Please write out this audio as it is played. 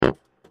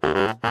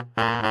Hello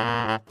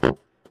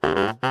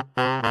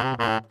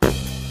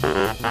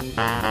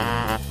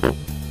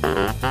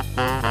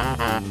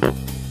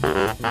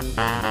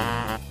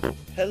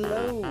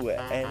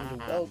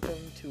and welcome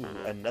to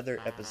another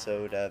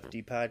episode of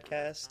D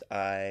Podcast.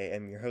 I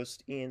am your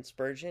host Ian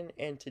Spurgeon,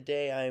 and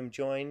today I am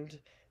joined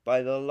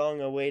by the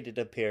long-awaited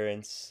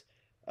appearance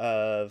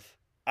of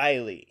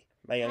Eiley,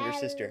 my younger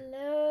sister.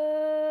 Hello.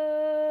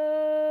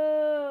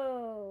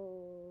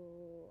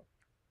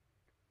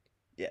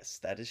 Yes,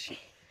 that is she.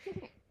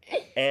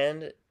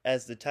 And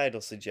as the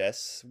title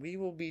suggests, we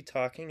will be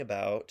talking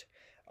about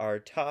our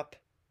top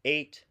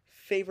 8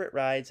 favorite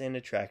rides and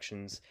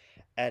attractions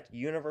at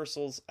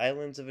Universal's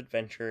Islands of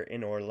Adventure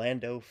in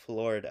Orlando,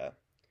 Florida.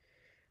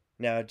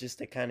 Now, just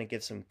to kind of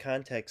give some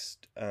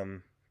context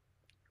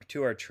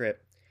to our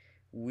trip,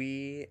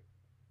 we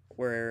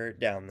were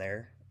down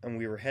there and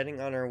we were heading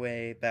on our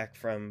way back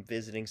from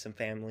visiting some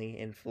family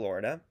in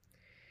Florida,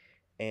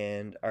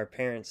 and our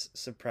parents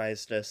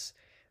surprised us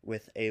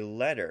with a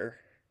letter.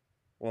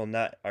 Well,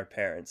 not our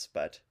parents,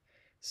 but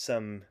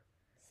some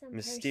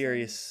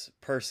mysterious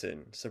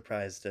person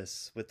surprised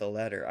us with a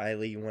letter.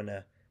 Eiley, you want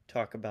to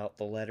talk about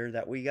the letter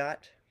that we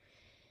got?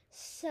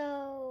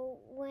 So,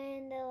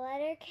 when the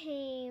letter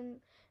came,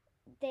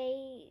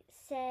 they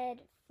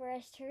said for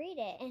us to read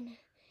it. And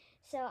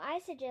so I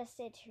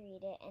suggested to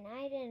read it, and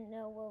I didn't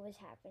know what was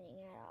happening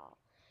at all.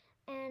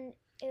 And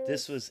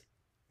This was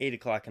 8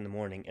 o'clock in the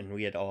morning, and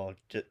we had all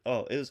it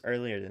was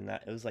earlier than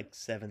that. It was like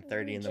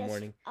 7:30 in the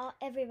morning.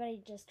 Everybody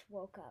just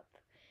woke up.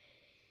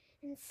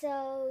 And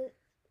so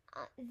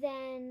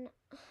then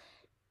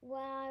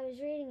while I was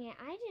reading it,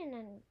 I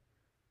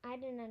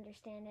didn't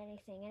understand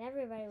anything, and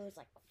everybody was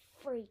like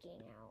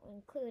freaking out,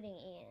 including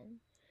Ian,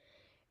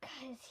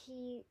 because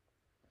he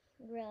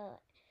really.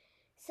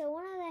 So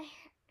one of the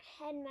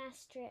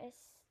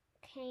headmasters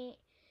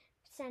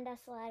sent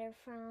us a letter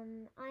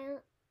from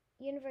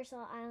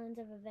Universal Islands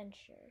of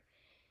Adventure.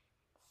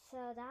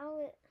 So that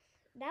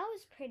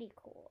was pretty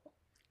cool.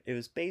 It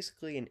was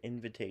basically an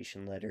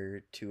invitation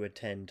letter to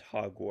attend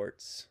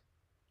Hogwarts.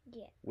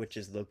 Yeah. Which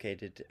is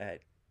located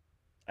at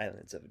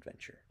Islands of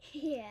Adventure.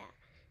 Yeah.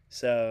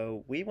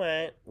 So we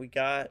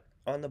got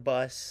on the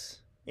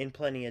bus in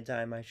plenty of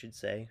time, I should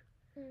say.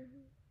 Mm-hmm.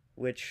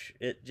 Which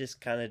it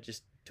just kind of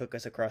just took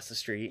us across the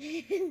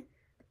street.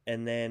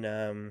 And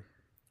then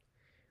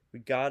we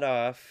got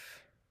off.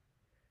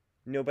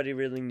 Nobody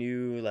really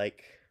knew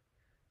like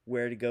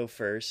where to go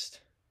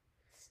first.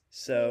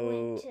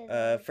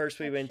 So first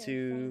we went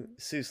to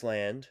Seuss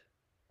Land.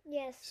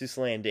 Yes. Seuss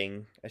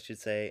Landing, I should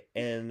say.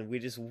 And we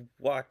just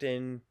walked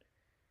in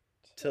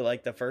to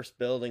like the first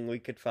building we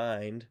could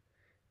find.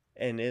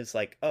 And it's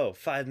like,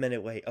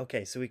 5-minute wait.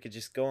 Okay, so we could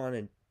just go on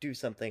and do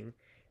something.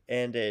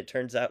 And it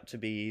turns out to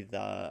be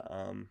the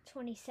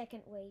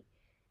 20-second wait.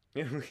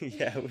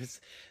 Yeah, it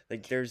was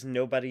like there's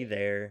nobody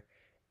there,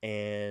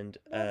 and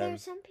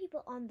there's some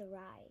people on the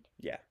ride.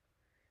 Yeah,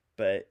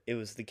 but it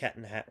was the Cat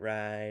in the Hat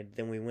ride.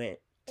 Then we went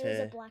to. It was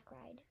a black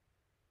ride.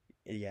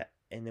 Yeah,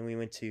 and then we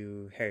went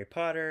to Harry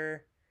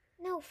Potter.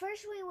 No,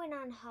 first we went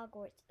on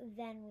Hogwarts,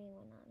 then we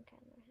went on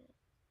Cat in the Hat.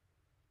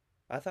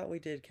 I thought we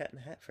did Cat in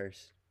the Hat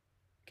first,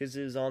 because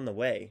it was on the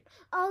way.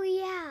 Oh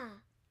yeah.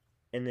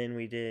 And then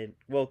we did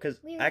because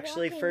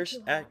actually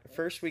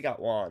first we got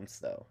wands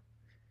though.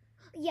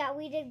 Yeah,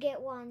 we did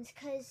get wands,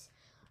 because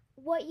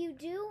what you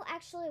do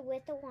actually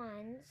with the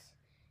wands,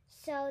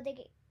 so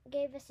they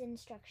gave us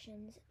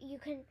instructions. You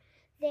can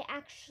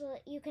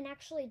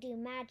actually do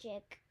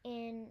magic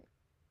in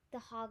the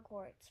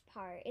Hogwarts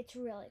part. It's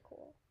really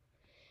cool.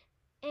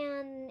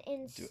 And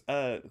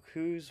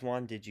whose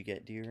wand did you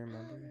get? Do you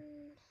remember?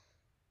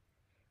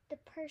 The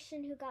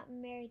person who got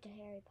married to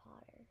Harry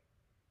Potter.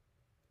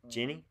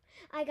 Ginny?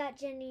 I got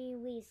Ginny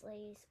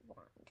Weasley's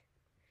wand.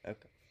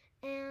 Okay.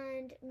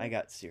 And I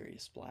got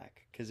Sirius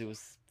Black because it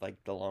was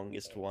like the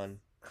longest one.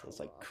 So I was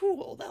like,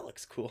 cool, that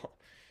looks cool.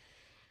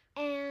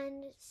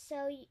 And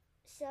so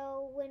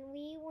when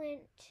we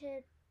went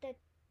to the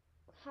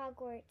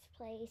Hogwarts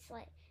place,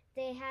 like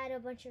they had a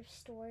bunch of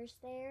stores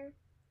there.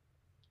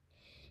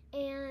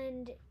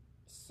 And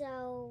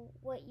so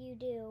what you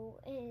do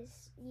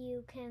is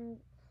you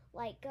can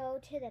like go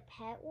to the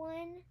pet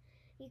one.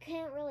 You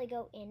can't really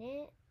go in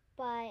it,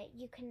 but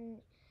you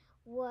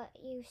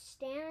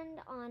stand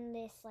on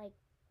this like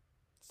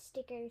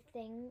sticker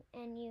thing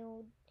and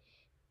you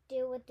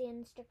do what the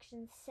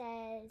instruction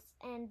says,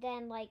 and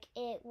then like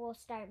it will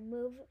start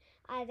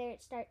either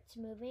it starts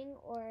moving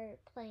or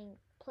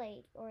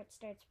or it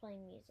starts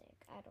playing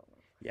music. I don't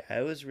know. Yeah,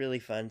 it was really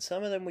fun.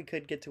 Some of them we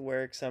could get to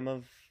work, some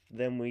of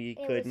them we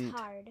couldn't.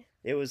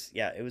 It was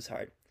hard. It was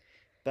hard.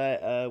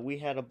 But we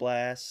had a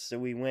blast, so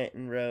we went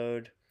and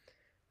rode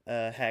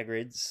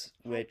Hagrid's,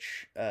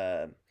 which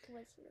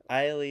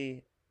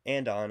Eiley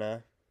and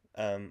Anna,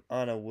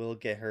 Anna will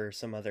get her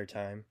some other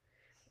time.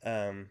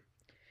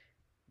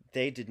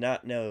 They did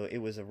not know it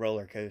was a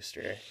roller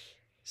coaster.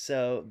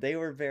 So they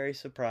were very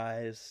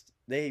surprised.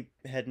 They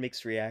had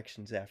mixed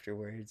reactions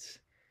afterwards.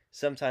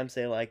 Sometimes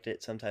they liked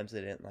it, sometimes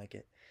they didn't like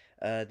it.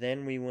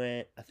 Then we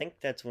went, I think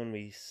that's when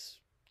we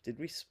Did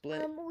we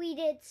split? We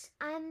did.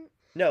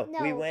 No,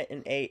 we No. went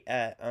and ate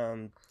at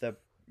the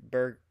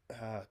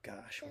oh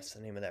gosh, what's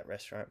the name of that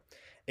restaurant?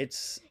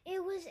 It's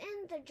It was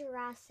in the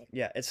Jurassic.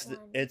 yeah,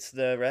 one. it's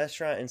the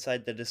restaurant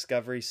inside the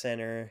Discovery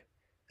Center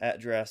at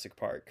Jurassic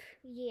Park.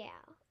 Yeah.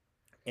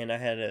 And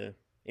it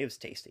was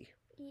tasty.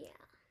 Yeah.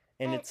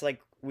 And it's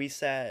like we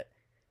sat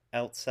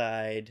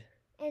outside.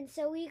 And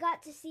so we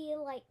got to see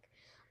like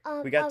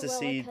we got to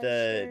see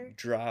the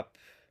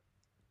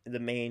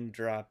main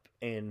drop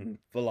in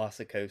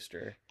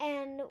Velocicoaster.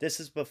 And this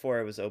is before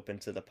it was open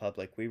to the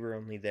public. We were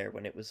only there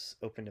when it was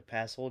open to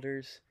pass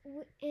holders.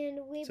 We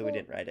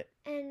didn't ride it.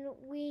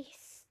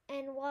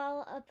 And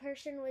while a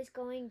person was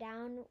going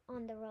down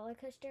on the roller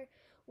coaster,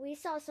 we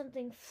saw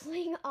something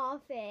fling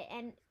off it,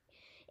 and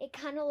it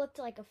kind of looked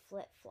like a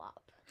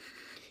flip-flop.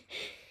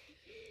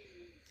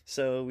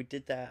 So we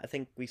did that. I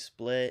think we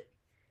split,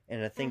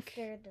 and I think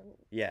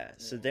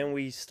So then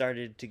we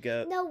started to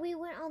go. No, we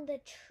went on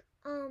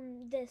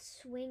the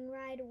swing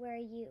ride where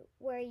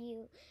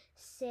you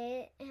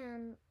sit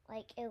and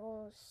like it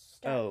will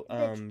start.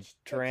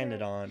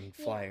 Pteranodon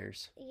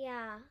flyers.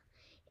 Yeah,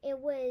 it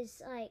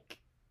was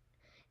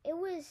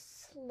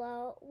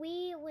slow.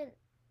 We went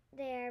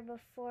there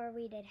before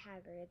we did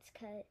Hagrid's.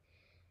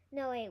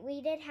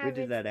 We did Hagrid's. We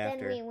did that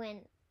after. Then we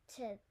went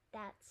to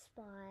that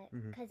spot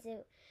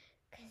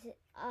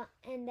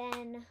and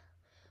then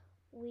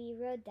we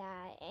rode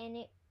that,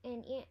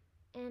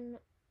 and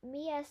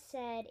Mia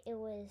said it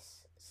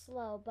was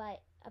slow,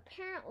 but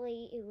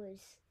apparently it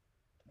was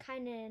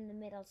kind of in the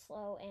middle,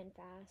 slow and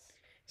fast.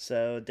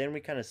 So then we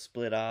kind of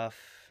split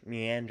off,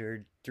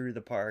 meandered through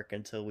the park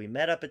until we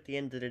met up at the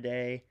end of the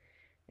day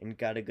and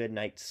got a good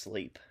night's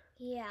sleep.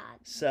 Yeah,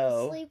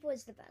 so the sleep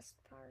was the best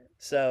part.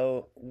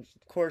 So,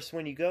 of course,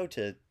 when you go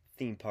to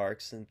theme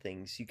parks and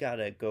things, you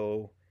gotta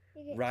go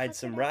ride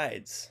some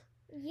rides.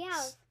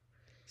 Yeah.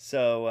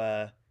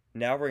 So,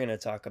 now we're gonna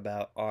talk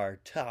about our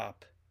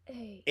top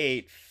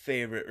 8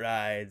 favorite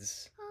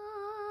rides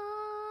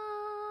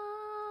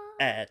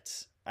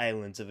at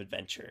Islands of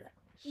Adventure.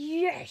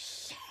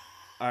 Yes!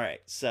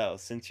 Alright, so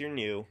since you're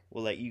new,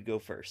 we'll let you go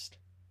first.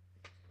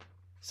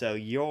 So,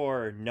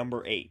 you're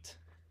number 8.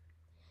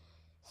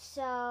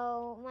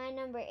 So, my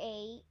number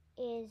 8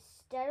 is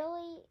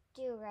Dudley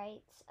Do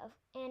Rights,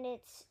 and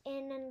it's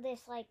in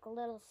this like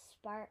little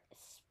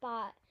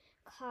spot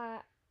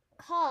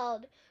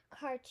called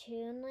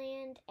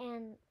Cartoonland,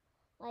 and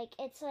like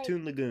it's like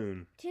Toon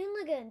Lagoon. Toon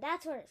Lagoon,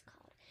 that's what it's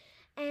called.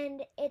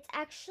 And it's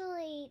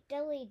actually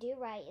Dudley Do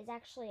Right is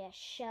actually a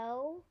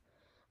show,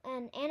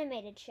 an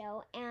animated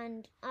show,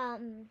 and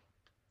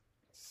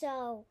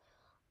so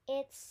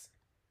it's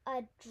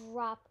a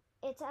drop.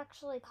 It's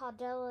actually called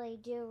Dudley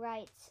Do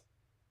Right's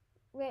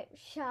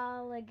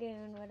Rickshaw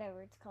Lagoon,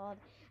 whatever it's called.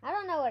 I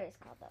don't know what it's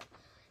called though.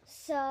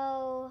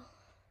 So,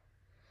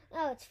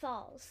 it's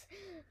Falls.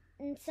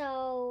 And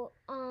so,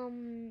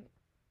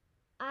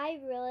 I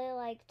really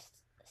liked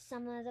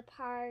some of the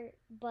part,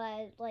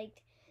 but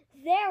like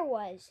there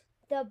was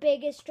the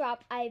biggest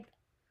drop I've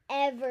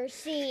ever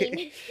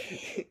seen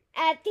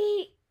at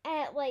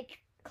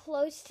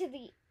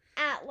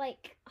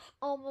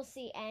almost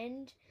the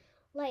end.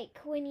 Like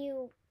when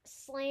you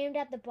slammed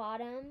at the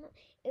bottom,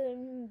 it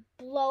would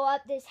blow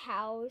up this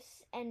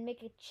house and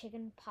make a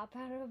chicken pop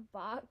out of a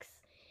box.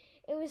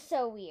 It was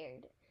so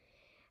weird.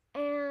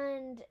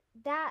 And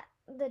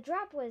the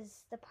drop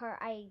was the part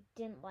I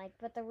didn't like,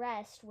 but the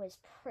rest was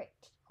pretty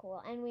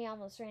cool. And we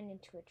almost ran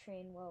into a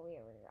train while we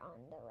were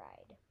on the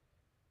ride.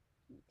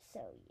 So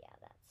yeah,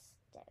 that's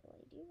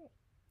Dudley Do Right.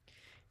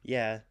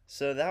 Yeah,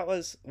 so that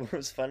was what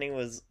was funny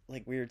was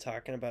like we were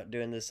talking about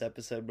doing this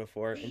episode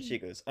before, and she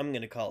goes, "I'm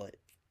gonna call it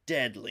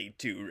Deadly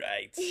Do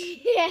Rights."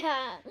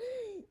 Yeah,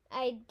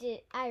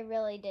 I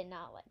really did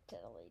not like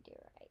Dudley Do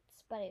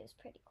Rights, but it was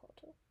pretty cool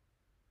too.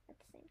 At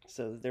the same time.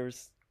 So there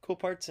was cool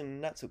parts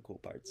and not so cool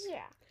parts.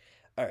 Yeah.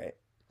 All right.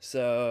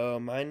 So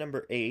my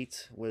number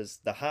 8 was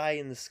the High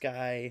in the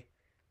Sky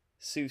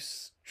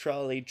Seuss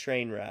Trolley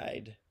Train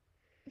Ride,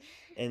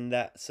 and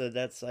that's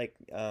like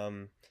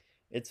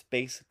it's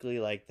basically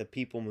like the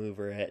People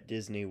Mover at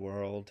Disney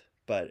World,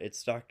 but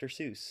it's Dr.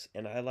 Seuss,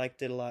 and I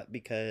liked it a lot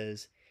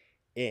because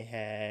it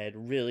had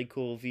really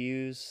cool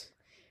views.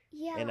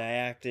 Yeah. And I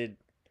acted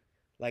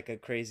like a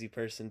crazy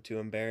person to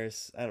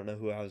embarrass. I don't know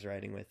who I was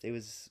riding with. It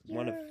was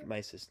one of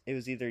my sisters. It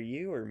was either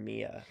you or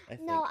Mia, I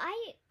think. No,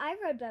 I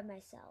rode by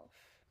myself.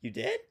 You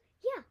did?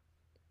 Yeah.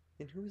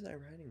 And who was I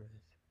riding with?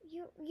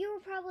 You were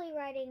probably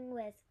riding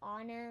with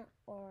Anna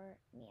or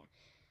Mia.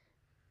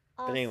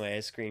 But anyway, I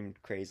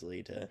screamed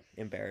crazily to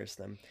embarrass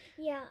them.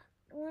 Yeah,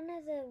 one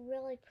of the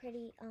really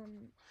pretty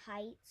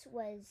heights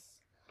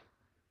was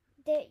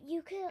that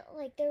you could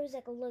there was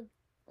like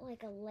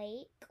a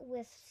lake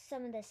with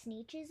some of the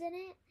Sneetches in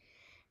it,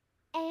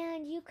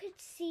 and you could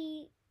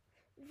see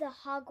the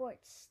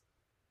Hogwarts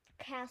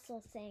castle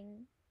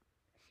thing.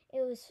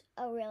 It was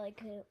a really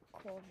cool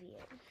view.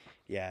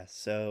 Yeah,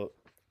 so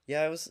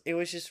yeah, it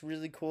was just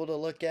really cool to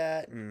look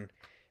at and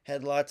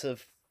had lots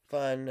of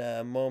fun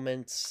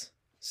moments.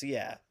 So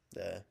yeah,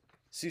 the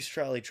Seuss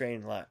Trolley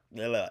train lot.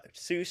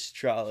 Seuss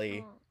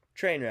Trolley Oh,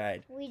 train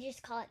ride. we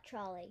just call it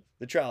trolley.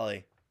 The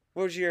trolley.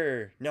 What was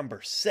your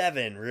number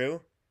 7,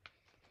 Rue?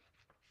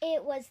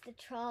 It was the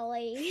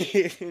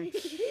trolley.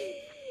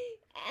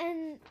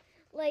 And,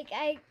 like,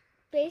 I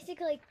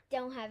basically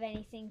don't have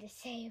anything to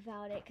say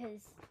about it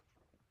because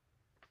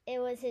it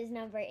was his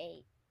number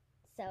 8.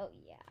 So,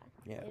 yeah.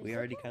 Yeah, It was we a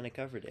already fun- kind of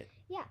covered it.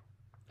 Yeah.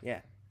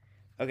 Yeah.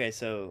 Okay,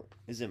 so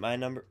is it my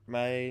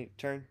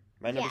turn?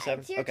 My number Yeah, 7?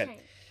 it's your Okay.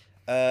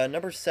 turn.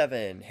 Number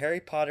 7, Harry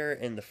Potter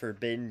and the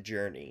Forbidden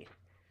Journey.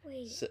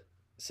 Wait.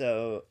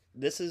 So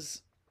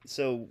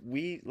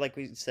we, like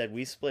we said,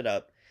 we split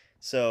up.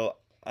 So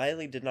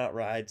Eiley did not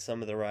ride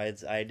some of the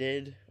rides I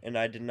did, and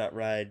I did not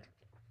ride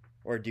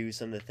or do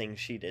some of the things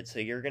she did. So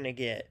you're gonna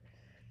get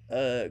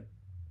a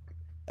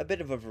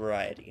bit of a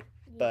variety.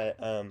 Yeah. But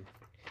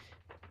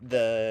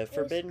the It was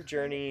Forbidden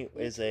Journey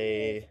we is tried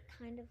a it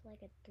kind of like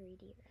a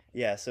 3D ride.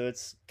 yeah. So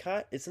it's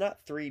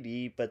not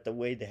 3D, but the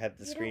way they have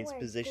the You don't screens wear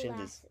positioned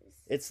glasses.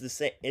 it's the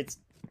same. It's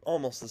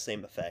almost the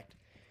same effect.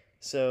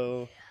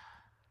 So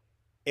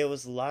it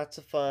was lots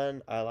of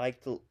fun. I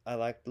liked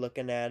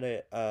looking at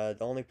it. The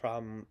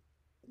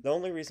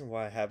only reason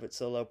why I have it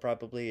so low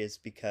probably is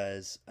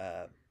because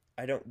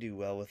I don't do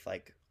well with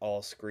like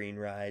all screen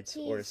rides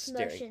or He's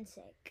staring. motion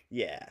sick.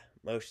 Yeah,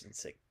 motion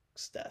sick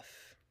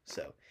stuff.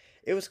 So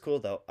it was cool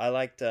though. I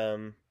liked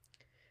I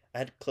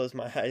had to close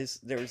my eyes.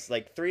 There was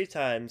like 3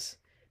 times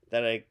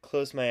that I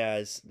closed my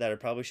eyes that I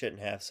probably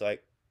shouldn't have. So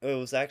it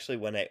was actually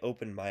when I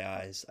opened my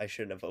eyes, I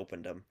shouldn't have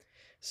opened them.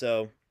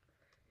 So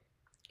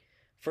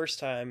first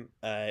time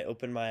I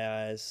opened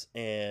my eyes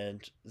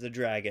and the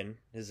dragon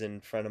is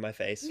in front of my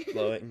face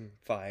blowing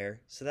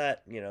fire. So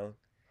that,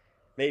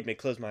 made me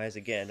close my eyes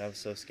again. I was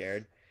so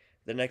scared.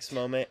 The next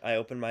moment I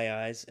open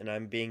my eyes and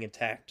I'm being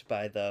attacked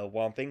by the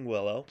Whomping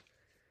Willow.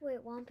 Wait,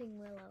 Whomping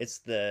Willow. It's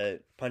the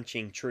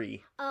punching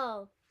tree.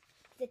 Oh,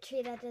 the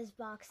tree that does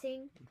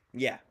boxing.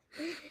 Yeah.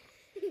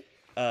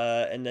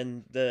 And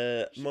then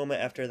the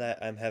moment after that,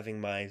 I'm having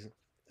my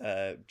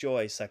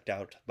joy sucked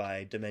out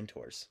by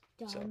Dementors.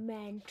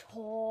 Dementors.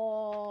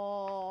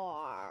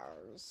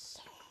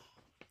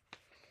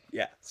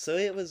 Yeah. So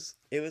it was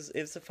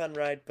a fun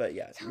ride, but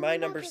yeah, Tell my me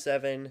about number the-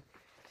 7,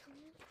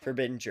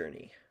 Forbidden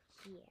Journey.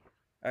 Yeah.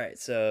 All right,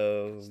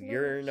 so It's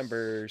your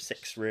number number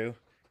 6, Rue.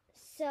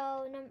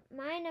 So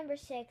my number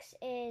 6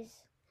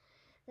 is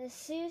the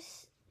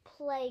Seuss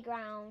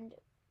Playground,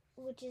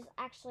 which is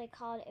actually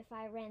called If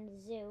I Ran the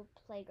Zoo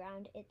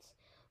Playground. It's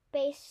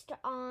based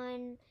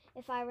on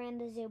If I Ran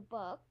the Zoo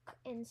book,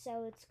 and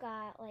so it's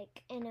got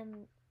like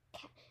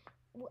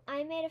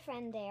I made a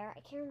friend there. I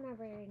can't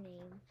remember her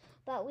name,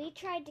 but we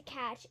tried to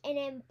catch an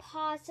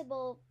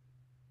impossible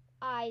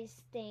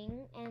eyes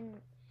thing, and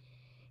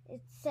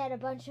it said a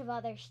bunch of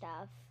other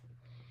stuff,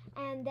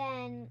 and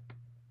then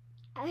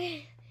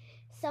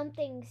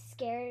something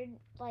scared,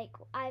 like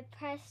I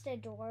pressed a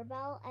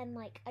doorbell and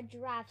like a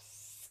giraffe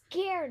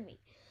scared me.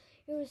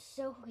 It was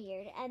so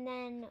weird. And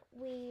then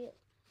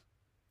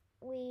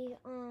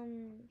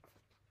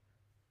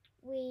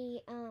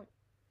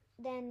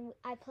then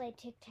I played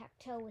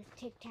tic-tac-toe with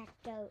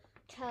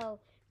Tic-Tac-Toe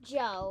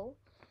Joe,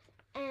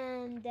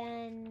 and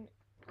then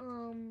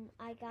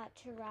I got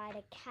to ride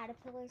a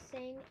caterpillar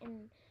thing,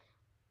 and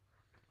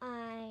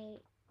I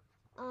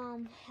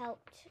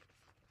helped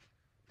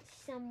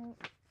some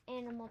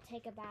animal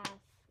take a bath,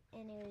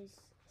 and it was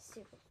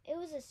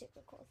a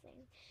super cool thing.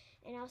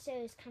 And also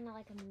it was kind of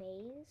like a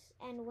maze,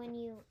 and when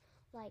you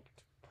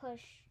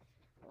push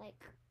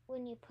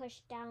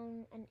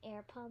down an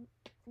air pump,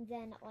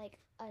 then like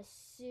a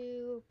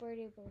super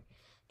duper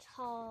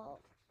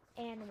tall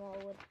animal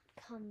would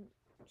come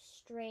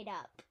straight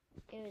up.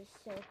 It was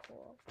so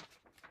cool.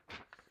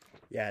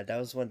 Yeah, that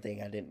was one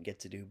thing I didn't get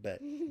to do,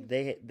 but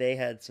they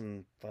had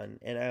some fun.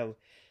 And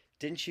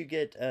didn't you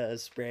get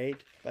sprayed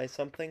by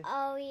something?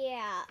 Oh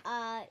yeah,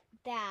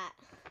 that.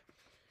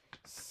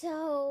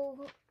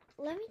 So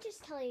let me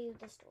just tell you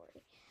the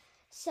story.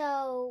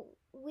 So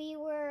we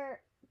were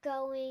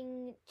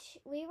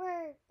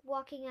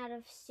walking out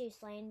of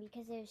Seuss Lane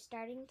because it was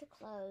starting to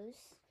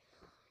close.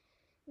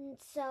 And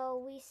so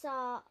we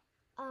saw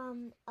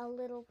a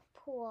little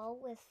pool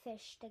with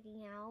fish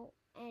sticking out,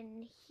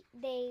 and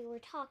they were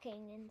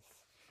talking and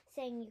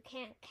saying, "You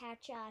can't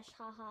catch us,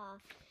 haha."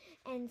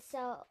 And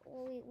so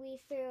we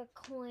threw a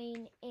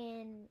coin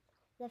in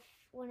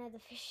one of the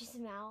fish's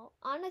mouth.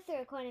 Anna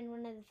threw a coin in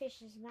one of the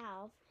fish's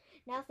mouth.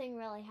 Nothing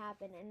really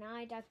happened, and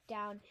I ducked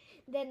down.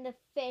 Then the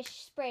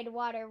fish sprayed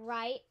water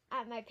right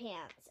at my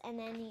pants, and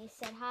then he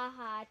said,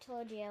 "Haha, I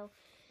told you."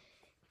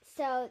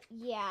 So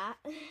yeah.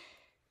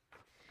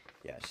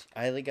 Yes,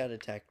 Eiley got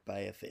attacked by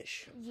a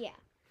fish. Yeah.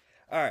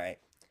 All right.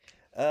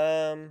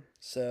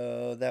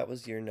 So that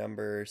was your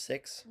number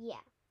 6?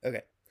 Yeah.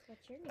 Okay.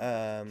 What's your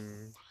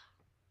name?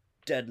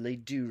 Dudley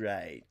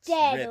Do-Right.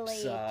 Deadly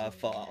Ripsaw Do-Right.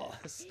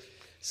 Falls.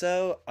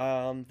 So,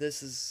 I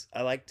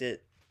liked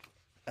it.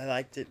 I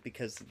liked it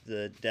because of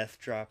the death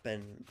drop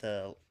and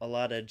a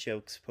lot of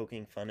jokes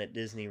poking fun at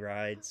Disney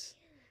rides.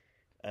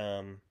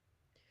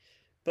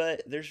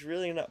 But there's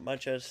really not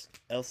much else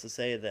to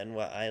say than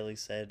what Eiley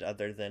said,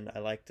 other than I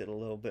liked it a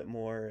little bit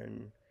more.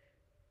 And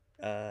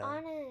uh,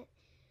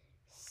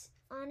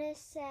 Anna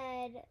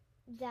said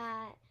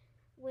that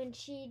when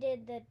she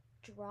did the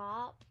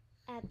drop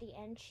at the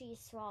end, she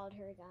swallowed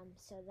her gum.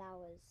 So that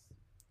was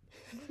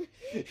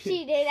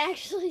she did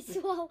actually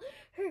swallow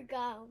her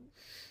gum.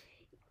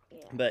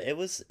 Yeah. But it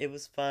was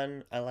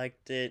fun. I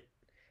liked it.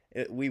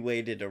 We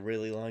waited a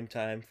really long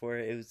time for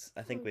it. It was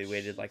I think we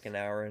waited like an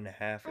hour and a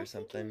half or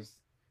something.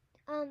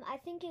 I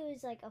think it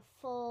was like a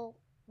full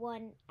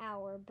 1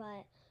 hour,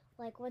 but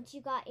like once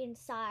you got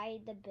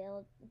inside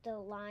the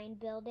line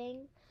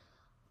building,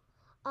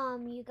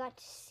 you got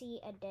to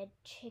see a dead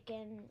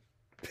chicken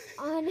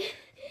on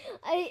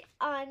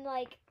on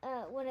like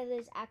one of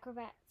those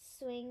acrobat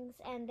swings,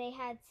 and they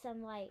had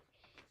some like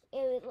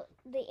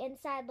the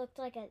inside looked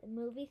like a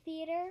movie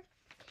theater,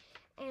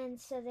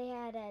 and so they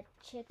had a dead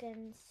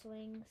chicken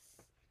swing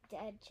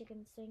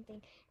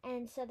thing,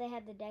 and so they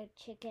had the dead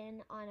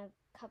chicken on a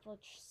couple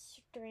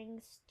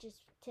strings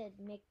just to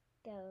make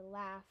the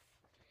laugh.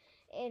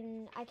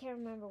 And I can't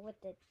remember what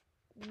the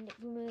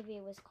movie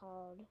was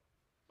called.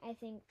 I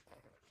think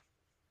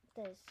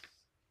the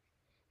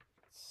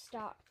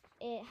star.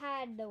 It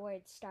had the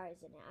word stars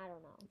in it. I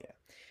don't know. Yeah.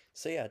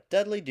 So yeah,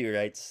 Dudley Do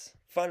Right's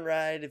fun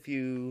ride if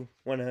you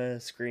want to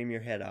scream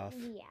your head off.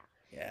 Yeah.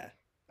 Yeah.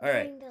 All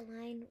right. During the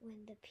line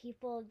when the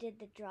people did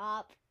the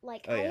drop,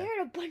 like Oh, I yeah.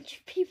 heard a bunch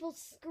of people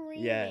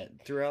screaming. Yeah,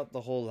 throughout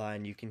the whole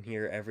line, you can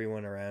hear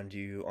everyone around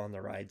you on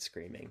the ride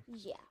screaming.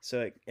 Yeah.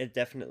 So it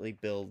definitely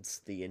builds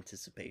the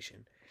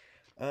anticipation.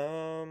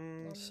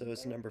 So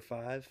it's number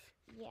 5.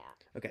 Yeah.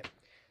 Okay.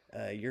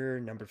 You're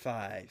number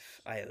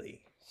 5, Eiley.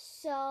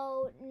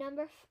 So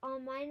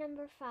on my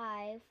number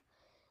 5,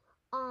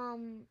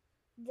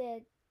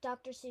 the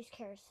Dr. Seuss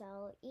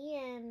carousel.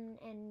 Ian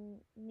and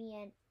me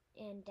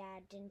and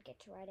Dad didn't get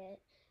to ride it,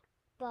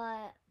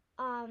 but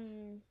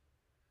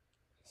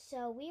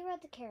so we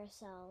rode the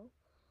carousel.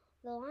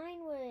 The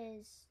line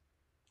was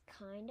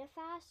kind of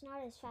fast,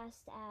 not as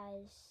fast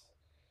as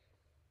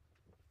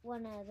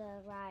one of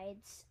the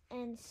rides,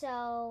 and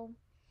so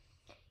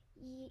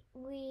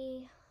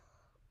we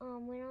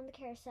went on the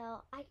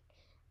carousel.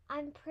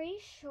 I'm pretty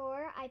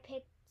sure I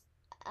picked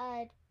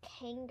a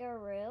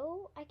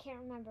kangaroo. I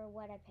can't remember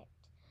what I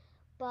picked,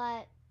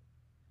 but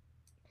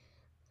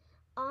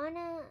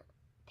Anna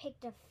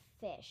picked a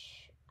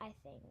fish, I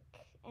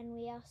think, and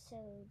we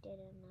also did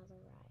another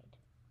ride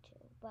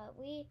too. But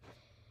we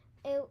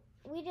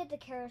did the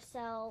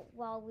carousel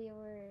while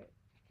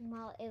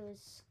it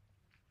was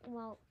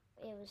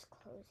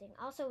closing.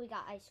 Also, we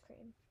got ice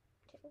cream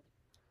too.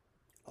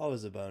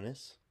 Always a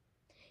bonus.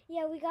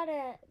 Yeah, we got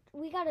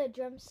a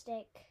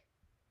drumstick.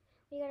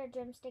 We got a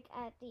drumstick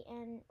at the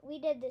end. We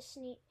did the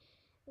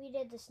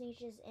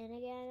Sneetches in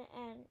again,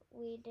 and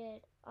we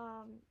did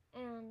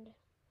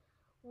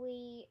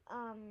we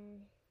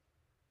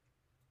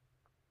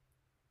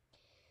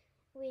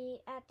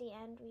at the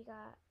end we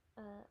got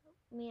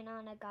me and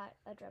Anna got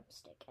a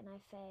drumstick, and I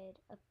fed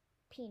a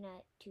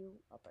peanut to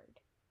a bird.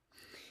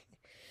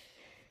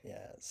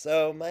 Yeah,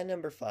 so my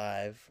number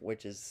 5,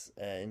 which is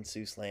in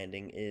Seuss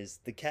Landing, is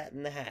The Cat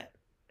in the Hat.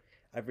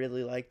 I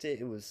really liked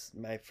it. It was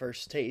my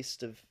first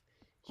taste of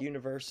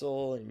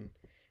Universal and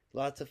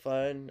lots of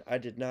fun. I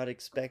did not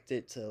expect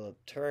it to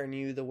turn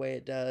you the way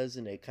it does,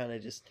 and it kind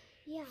of just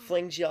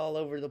flings you all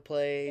over the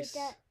place.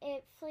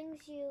 It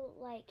flings you,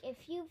 like,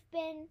 if you've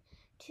been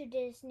to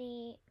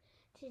Disney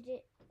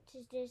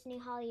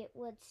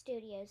Hollywood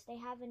Studios, they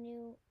have a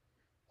new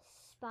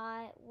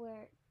spot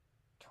where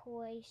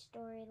Toy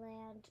Story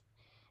Land,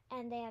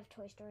 and they have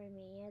Toy Story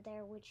Mania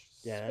there, which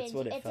spins. That's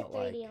what it's felt a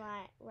 3D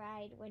like.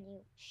 ride when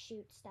you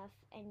shoot stuff,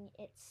 and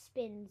it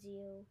spins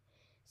you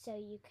so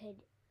you could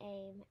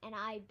aim. And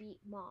I beat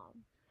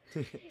Mom.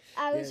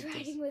 I was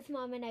riding with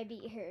Mom, and I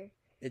beat her.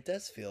 It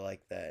does feel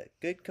like that.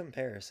 Good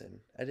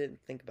comparison. I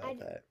didn't think about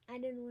that. I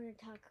didn't want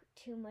to talk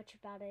too much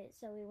about it,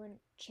 so we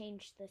wouldn't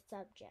change the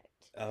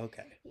subject. Oh,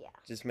 okay. Yeah.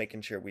 Just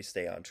making sure we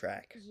stay on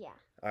track. Yeah.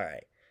 All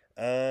right.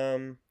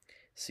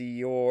 So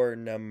you're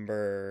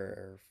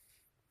number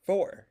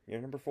 4.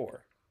 You're number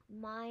 4.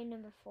 My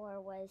number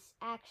 4 was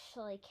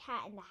actually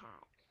Cat in the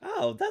Hat.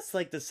 Oh, that's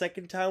like the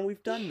second time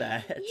we've done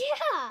that.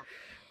 Yeah.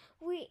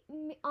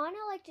 Anna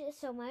liked it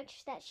so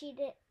much that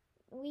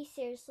we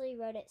seriously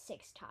rode it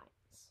 6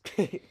 times.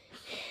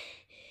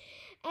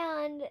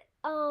 And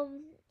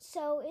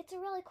so it's a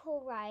really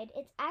cool ride.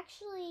 It's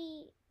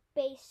actually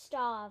based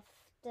off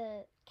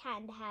the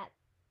Cat in the Hat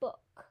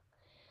book.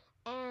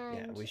 And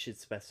yeah, we should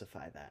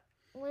specify that.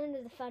 One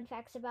of the fun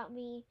facts about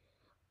me,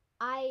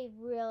 I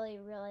really,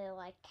 really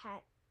like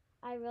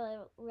I really,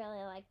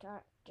 really like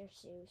Dr.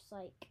 Seuss.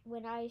 Like,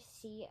 when I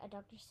see a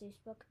Dr. Seuss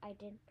book I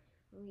didn't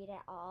read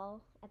at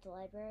all at the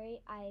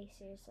library, I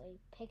seriously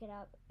pick it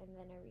up and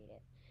then I read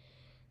it.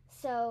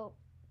 So,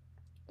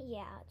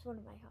 yeah, it's one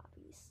of my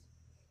hobbies.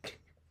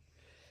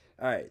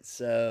 Alright,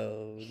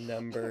 so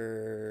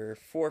number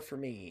 4 for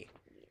me.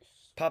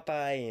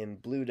 Popeye and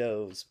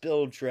Bluto's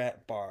Bilge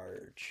Rat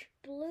Barge.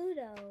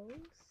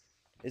 Bluto's?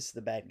 It's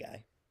the bad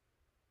guy.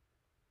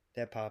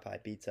 that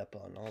Popeye beats up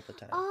on all the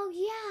time. Oh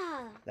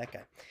yeah. That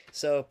guy.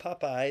 So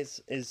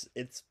Popeyes is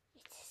it's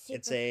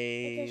It's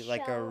a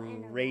like show a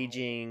and a ride.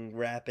 raging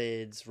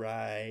rapids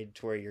ride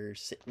to where you're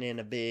sitting in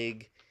a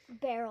big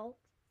Barrel.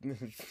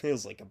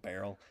 feels like a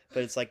barrel,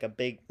 but it's like a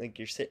big, like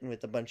you're sitting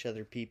with a bunch of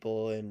other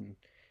people, and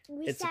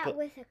We it's sat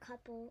with a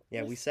couple.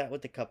 yeah, we sat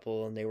with a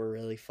couple and they were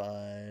really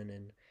fun.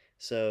 And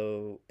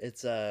so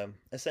it's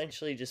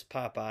essentially just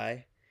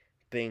Popeye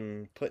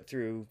being put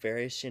through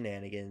various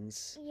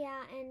shenanigans.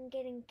 Yeah, and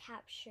getting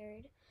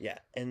captured. Yeah,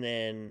 and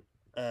then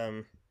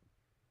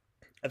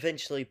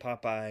eventually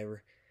Popeye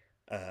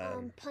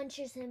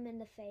Punches him in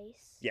the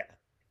face. yeah,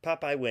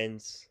 Popeye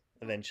wins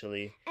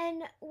eventually.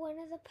 And one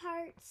of the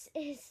parts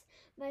is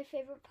my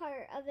favorite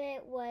part of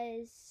it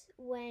was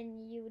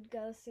when you would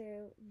go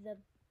through the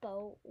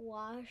boat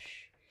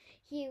wash.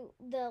 It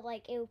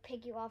would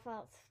pick you off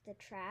the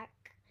track,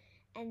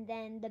 and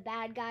then the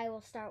bad guy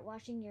will start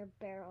washing your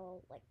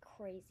barrel like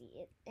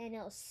crazy, and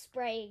it'll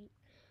spray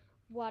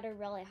water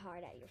really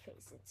hard at your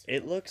face.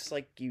 It looks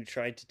like you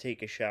tried to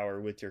take a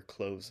shower with your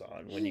clothes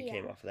on when you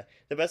came Yeah. off of that.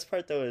 The best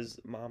part though is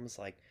Mom's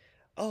like,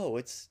 "Oh,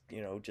 it's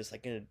just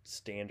like a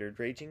standard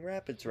Raging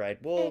Rapids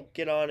ride. We'll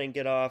get on and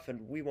get off,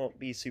 and we won't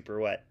be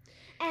super wet."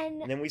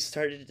 And And then we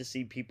started to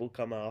see people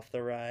come off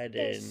the ride,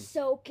 they're and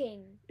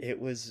soaking. it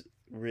was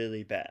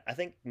really bad. I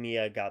think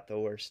Mia got the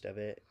worst of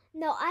it.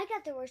 No, I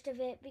got the worst of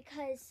it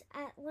because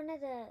at one of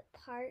the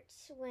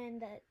parts when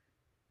the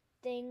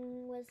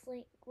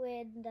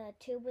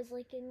tube was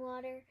leaking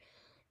water,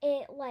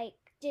 it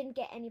didn't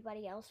get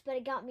anybody else, but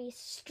it got me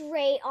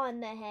straight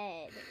on the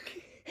head.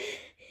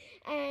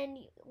 And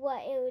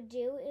what it would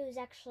do, it would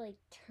actually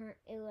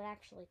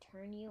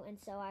turn you, and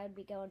so I would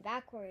be going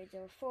backwards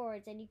or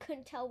forwards, and you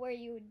couldn't tell where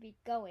you would be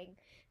going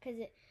because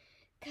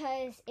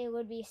it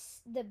would be,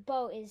 the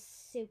boat is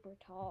super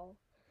tall.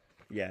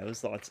 Yeah, it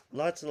was lots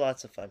and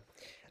lots of fun.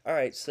 All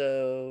right,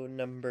 so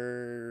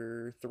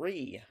number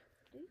 3.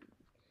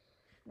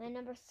 My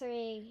number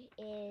 3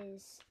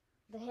 is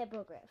the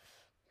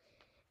Hippogriff,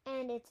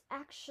 and it's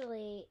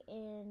actually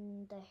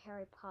in the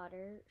Harry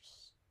Potter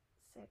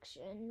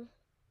section,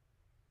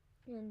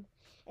 and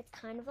it's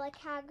kind of like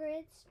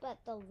Hagrid's, but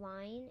the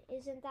line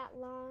isn't that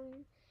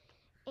long,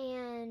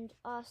 and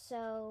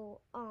also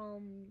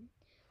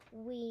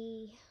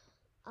you'd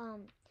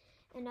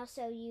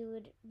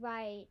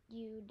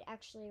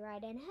actually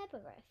ride in a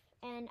Hippogriff,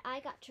 and I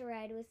got to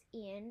ride with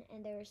Ian,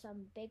 and there were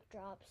some big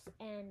drops,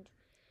 and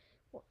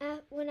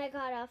when I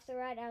got off the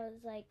ride, I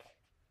was like,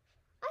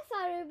 I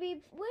thought it would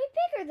be way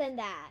bigger than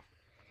that.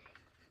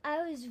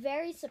 I was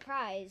very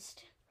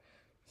surprised.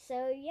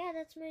 So yeah,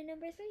 that's my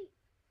number 3.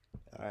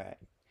 All right.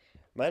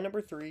 My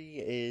number 3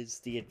 is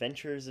The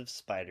Adventures of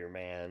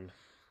Spider-Man.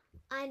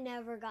 I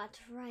never got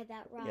to ride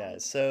that ride. Yeah,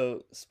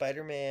 so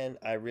Spider-Man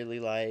I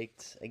really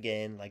liked.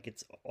 Again, like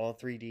it's all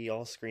 3D,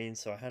 all screen,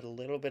 so I had a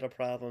little bit of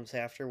problems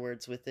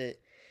afterwards with it.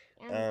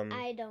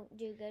 I don't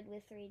do good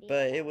with 3D.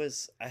 But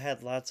I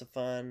had lots of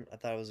fun. I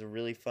thought it was a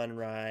really fun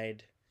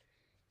ride.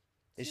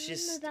 It's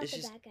just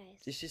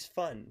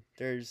fun.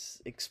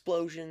 There's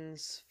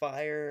explosions,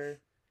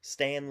 fire,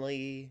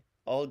 Stanley,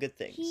 all good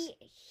things. He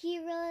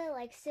really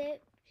likes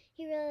it.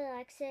 He really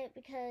likes it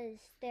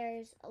because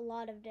there's a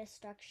lot of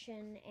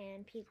destruction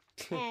and people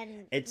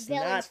and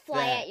villains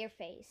fly at your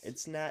face.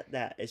 It's not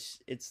that.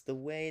 It's the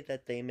way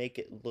that they make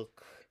it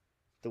look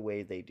the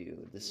way they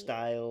do. The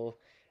style,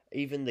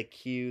 even the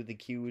queue. The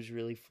queue was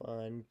really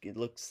fun. It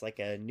looks like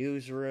a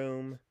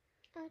newsroom.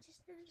 Oh, just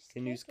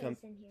in here.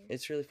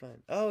 It's really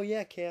fun. Oh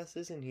yeah, Chaos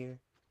is in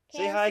here.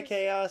 Chaos Say hi,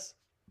 Chaos.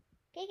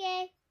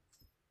 KK.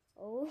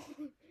 Oh.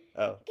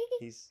 Oh,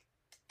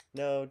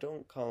 No,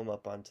 don't call him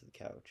up onto the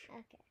couch.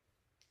 Okay.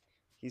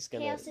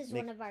 Chaos is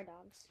one of our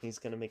dogs. He's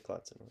gonna make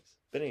lots of noise.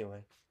 But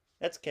anyway,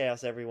 that's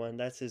Chaos, everyone.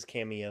 That's his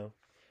cameo.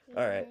 Yeah,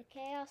 all right.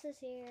 Chaos is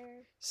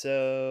here.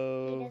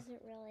 So he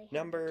doesn't really have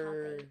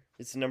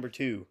it's number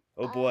 2.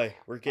 Oh boy,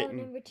 we're getting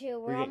number 2.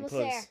 We're getting almost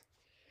close. there.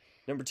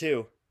 Number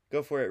 2.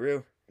 Go for it,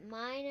 Rue.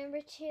 My number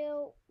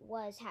 2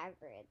 was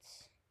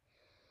Hagrid's,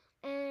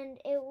 and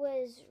it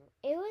was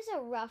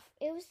a rough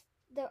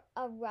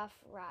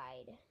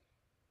ride,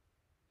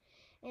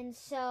 and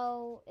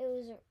so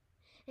there's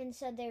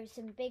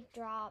some big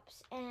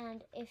drops,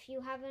 and if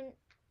you haven't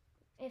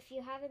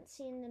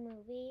seen the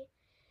movie,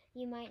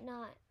 you might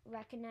not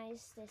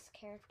recognize this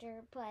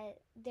character, but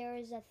there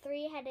is a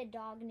 3-headed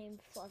dog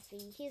named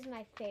Fluffy. He's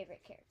my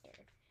favorite character,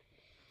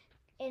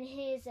 and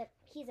he's a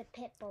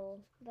pit bull,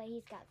 but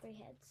he's got 3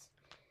 heads.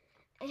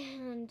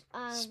 And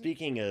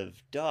speaking of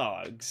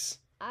dogs,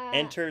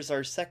 enters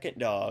our second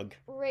dog,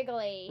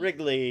 Wrigley.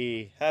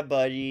 Wrigley, hi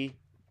buddy.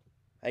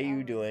 How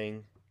you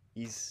doing?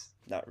 He's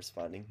not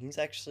responding. He's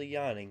actually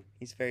yawning.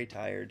 He's very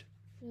tired.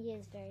 He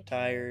is very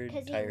tired.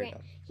 Tired.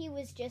 He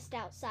was just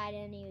outside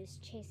and he was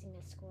chasing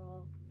a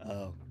squirrel.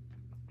 Oh.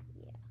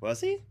 Yeah.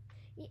 Was he?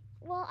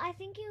 Well, I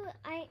think he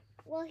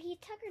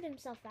tuckered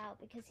himself out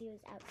because he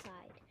was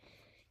outside.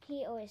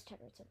 He always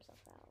tuckers himself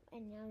out,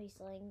 and now he's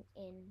laying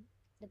in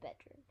the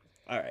bedroom.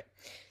 All right.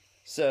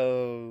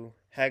 So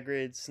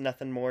Hagrid's,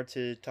 nothing more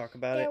to talk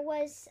about There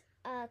was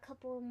a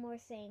couple more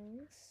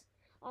things.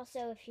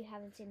 Also, if you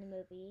haven't seen the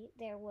movie,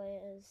 there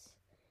was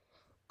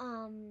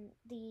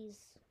these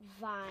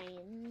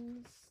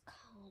vines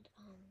called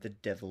The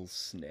Devil's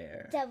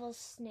Snare. Devil's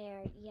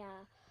Snare,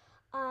 yeah.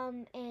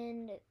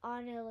 And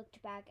Anna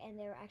looked back, and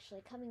they were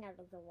actually coming out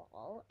of the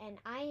wall, and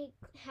I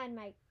had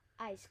my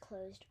eyes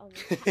closed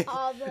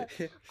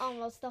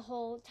almost the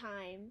whole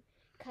time,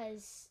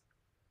 because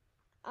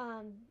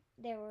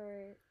there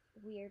were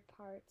weird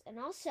parts, and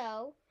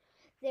also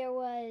there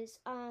was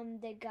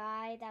the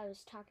guy that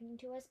was talking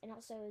to us, and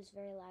also it was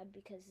very loud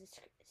because the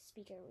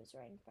speaker was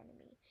right in front of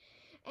me,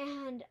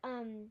 and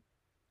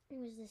it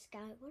was this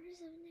guy. What is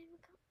his name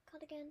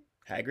called again?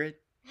 Hagrid?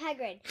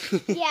 Hagrid.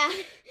 Yeah.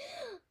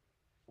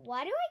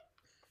 Why do I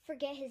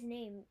forget his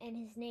name? And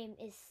his name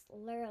is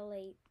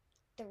literally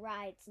the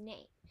ride's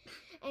name.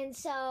 And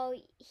so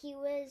he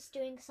was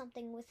doing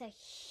something with a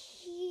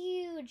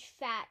huge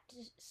fat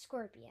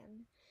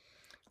scorpion.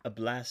 A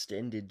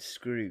blast-ended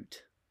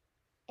Scroot.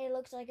 It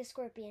looks like a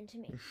scorpion to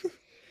me.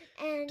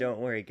 And Don't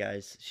worry,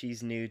 guys.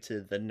 She's new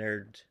to the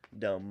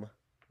nerddom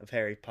of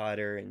Harry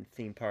Potter and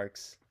theme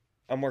parks.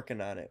 I'm working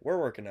on it. We're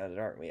working on it,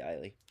 aren't we,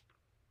 Eiley?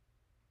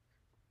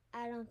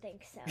 I don't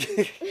think so.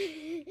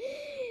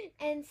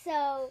 And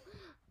so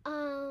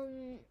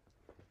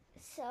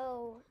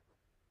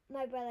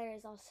my brother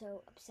is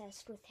also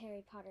obsessed with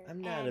Harry Potter.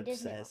 I'm not and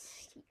Disney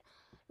obsessed.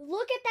 World.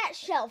 Look at that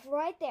shelf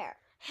right there.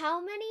 How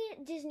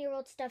many Disney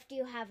World stuff do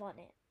you have on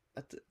it?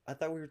 I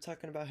thought we were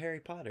talking about Harry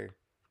Potter.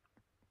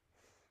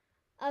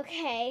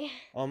 Okay.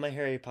 All my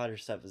Harry Potter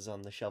stuff is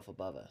on the shelf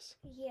above us.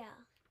 Yeah.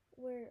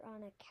 We're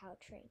on a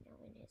couch right now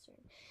in his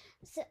room.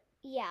 So,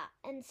 yeah.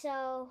 And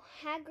so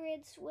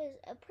Hagrid's was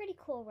a pretty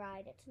cool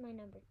ride. It's my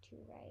number 2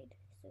 ride.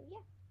 So,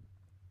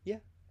 yeah.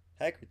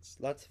 Hagrid's.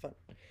 Lots of fun.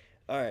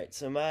 Alright,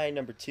 so my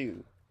number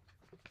 2.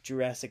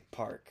 Jurassic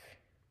Park.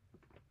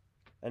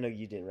 I know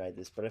you didn't ride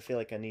this, but I feel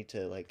like I need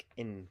to, like,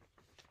 in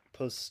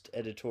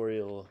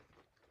post-editorial,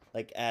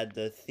 like, add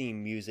the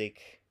theme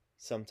music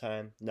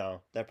sometime.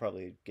 No, that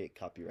probably would get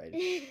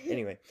copyrighted.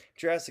 Anyway,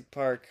 Jurassic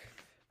Park.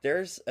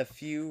 There's a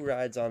few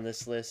rides on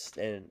this list,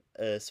 and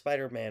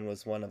Spider-Man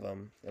was one of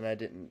them,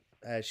 and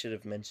I should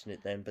have mentioned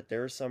it then, but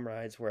there were some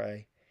rides where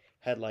I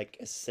had, like,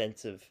 a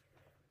sense of,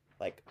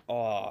 like,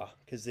 awe,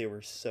 because they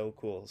were so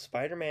cool.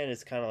 Spider-Man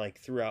is kind of like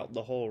throughout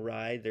the whole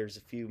ride, there's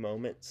a few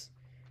moments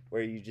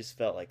where you just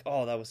felt like,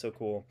 oh, that was so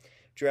cool.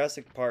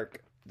 Jurassic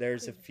Park,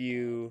 there's a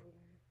few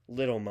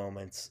little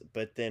moments,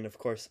 but then, of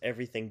course,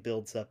 everything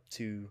builds up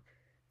to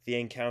the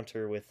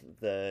encounter with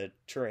the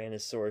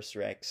Tyrannosaurus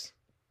Rex.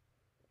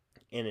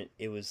 And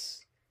it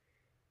was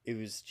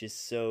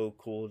just so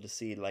cool to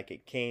see, like,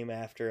 it came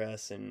after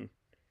us, and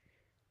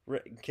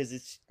because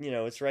it's,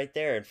 it's right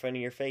there in front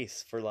of your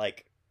face for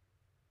like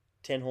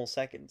 10 whole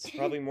seconds,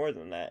 probably more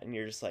than that, and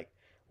you're just like,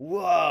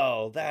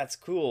 whoa, that's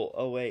cool.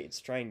 Oh wait, it's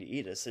trying to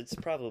eat us. It's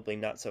probably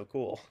not so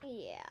cool.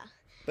 Yeah.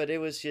 But it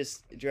was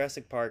just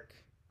Jurassic Park,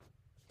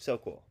 so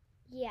cool.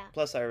 Yeah.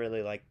 Plus, I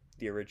really like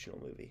the original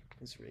movie.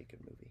 It's a really good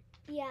movie.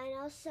 Yeah, and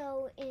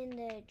also in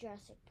the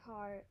Jurassic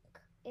Park,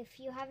 if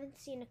you haven't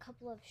seen a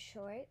couple of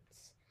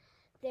shorts,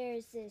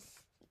 there's this,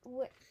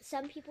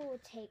 some people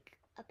would take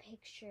a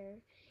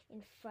picture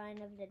in front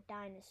of the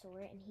dinosaur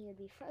and he would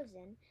be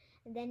frozen,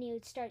 and then he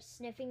would start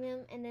sniffing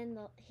them, and then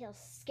he'll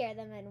scare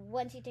them, and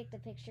once you take the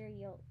picture,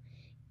 you'll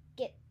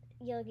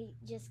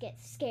just get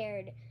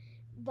scared.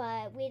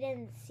 But we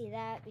didn't see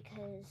that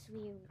because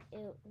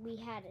we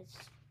had a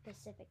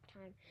specific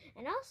time.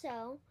 And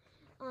also,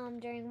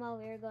 while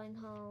we were going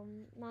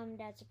home, Mom and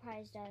Dad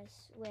surprised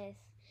us with,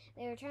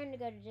 they were trying to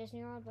go to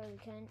Disney World, but we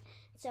couldn't,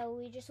 so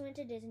we just went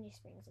to Disney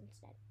Springs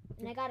instead.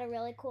 And I got a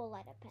really cool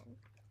light-up pen.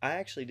 I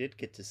actually did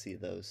get to see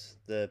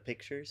the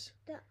pictures.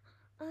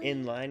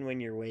 In line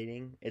when you're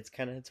waiting, it's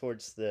kind of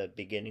towards the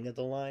beginning of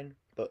the line,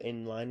 but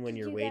in line when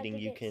you're waiting,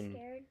 you can,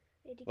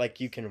 like,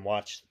 you can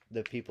watch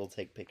the people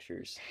take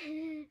pictures.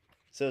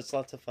 So it's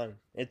lots of fun.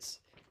 It's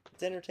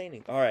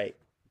entertaining. All right,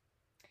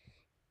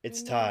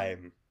 it's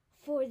time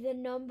for the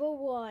number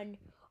 1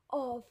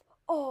 of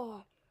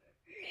our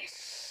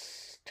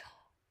list.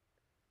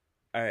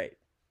 All right,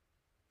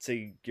 so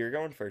you're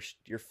going first.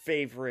 Your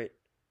favorite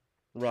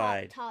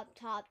ride? Top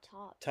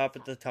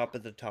at the top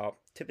of the top,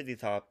 tippity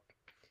top.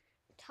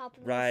 Top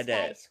of Ride the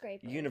at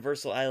skyscraper.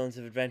 Universal Islands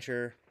of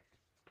Adventure.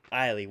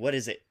 Eiley, what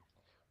is it?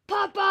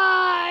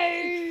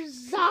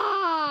 Popeyes!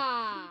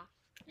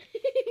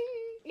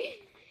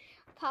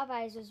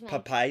 Popeyes was my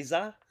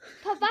Papaiza?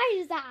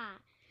 Popeyes!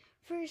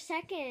 For a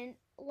second,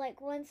 like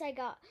once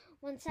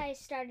I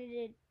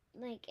started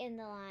like in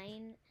the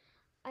line,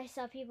 I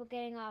saw people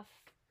getting off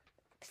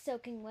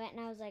soaking wet,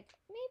 and I was like,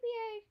 maybe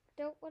I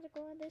don't want to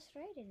go on this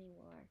ride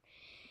anymore.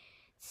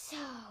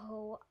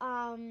 So,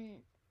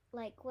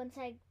 like once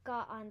I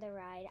got on the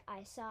ride,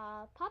 I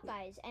saw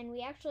Popeyes, and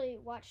we actually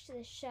watched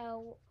the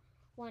show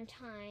one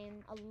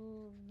time a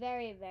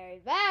very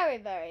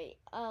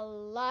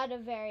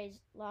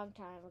long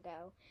time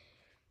ago,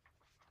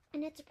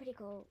 and it's a pretty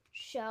cool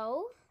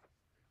show,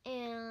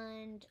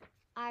 and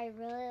I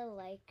really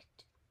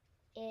liked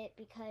it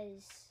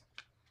because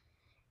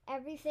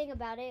everything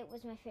about it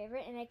was my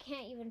favorite, and I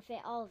can't even fit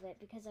all of it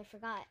because I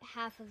forgot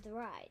half of the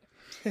ride.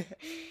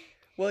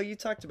 Well, you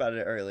talked about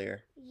it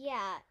earlier.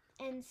 Yeah,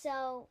 and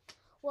so,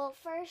 well,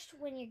 first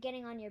when you're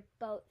getting on your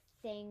boat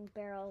thing,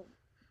 barrel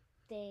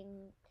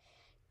thing,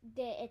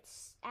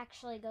 it's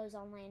actually goes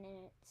on land, and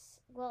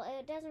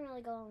it doesn't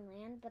really go on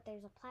land, but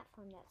there's a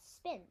platform that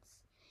spins,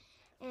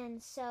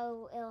 and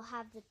so it'll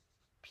have the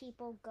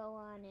people go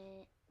on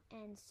it,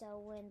 and so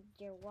when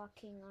you're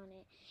walking on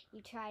it,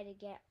 you try to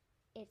get.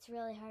 It's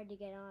really hard to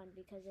get on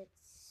because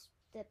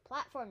the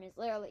platform is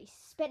literally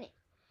spinning,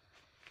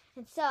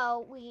 and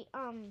so we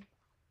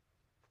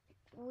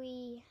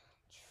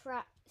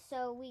try.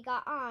 So we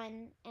got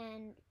on,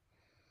 and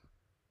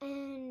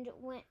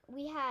when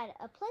we had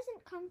a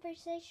pleasant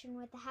conversation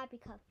with the happy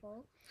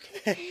couple.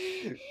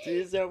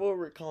 Is that what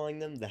we're calling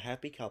them? The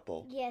happy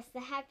couple? Yes, the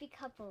happy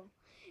couple.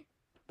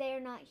 They're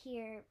not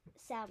here,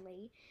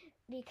 sadly,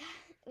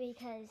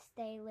 because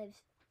they live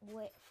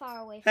far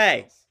away from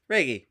Hey, us.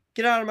 Reggie,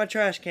 get out of my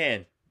trash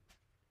can.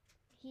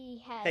 He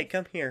has. Hey,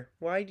 come here.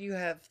 Why do you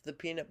have the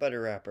peanut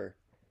butter wrapper?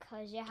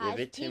 Because it has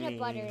it to peanut me.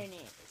 butter in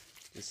it.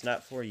 It's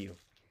not for you.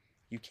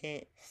 You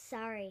can't.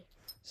 Sorry.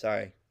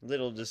 Sorry,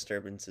 little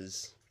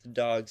disturbances. The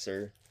dogs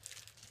are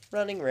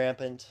running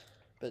rampant,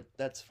 but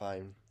that's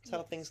fine. That's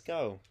how things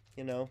go.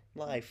 You know,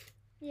 life.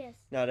 Yes.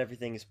 Not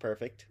everything is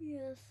perfect.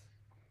 Yes.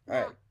 All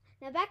right.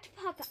 Now back to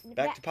Popeye.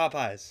 Back to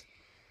Popeyes.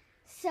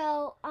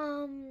 So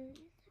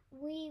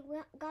we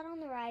got on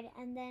the ride,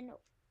 and then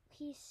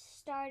he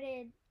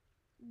started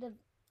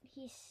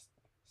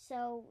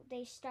so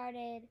they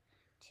started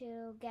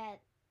to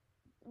get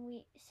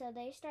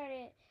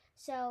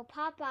so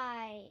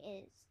Popeye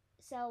is.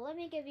 So let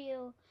me give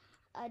you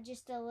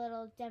just a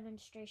little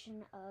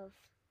demonstration of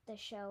the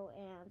show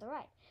and the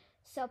ride.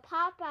 So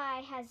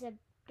Popeye has a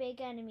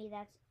big enemy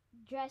that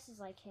dresses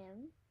like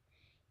him.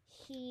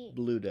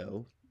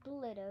 Bluto.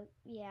 Bluto,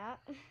 yeah.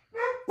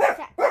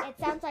 It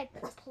sounds like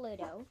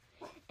Pluto.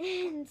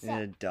 And so,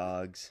 And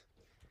dogs.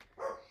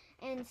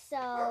 And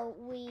so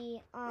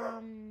we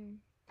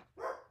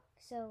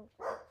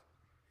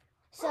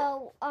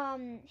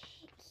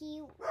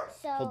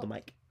Hold the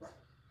mic.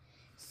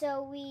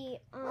 So we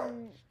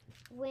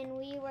when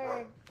we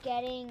were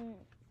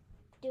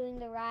doing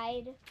the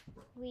ride,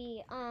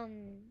 we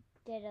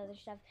did other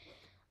stuff.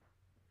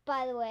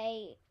 By the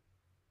way,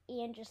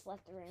 Ian just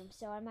left the room,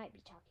 so I might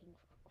be talking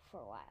for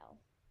a while.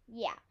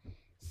 Yeah.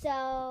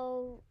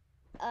 So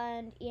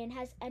and Ian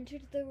has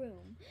entered the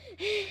room.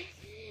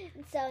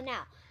 So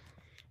now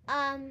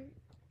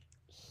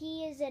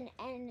he is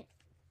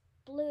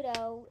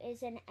Bluto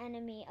is an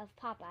enemy of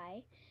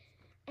Popeye,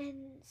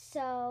 and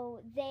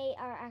so they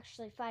are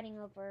actually fighting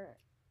over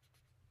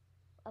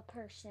a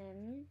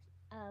person,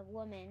 a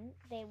woman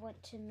they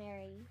want to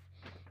marry,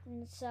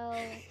 and so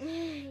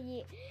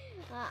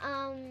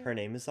Her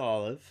name is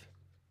Olive.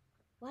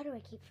 Why do I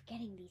keep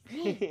forgetting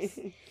these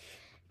names?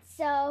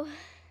 So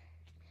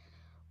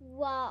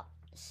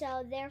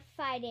they're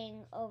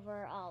fighting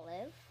over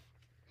Olive,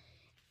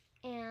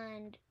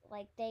 and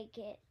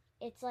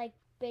it's like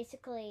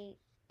basically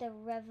the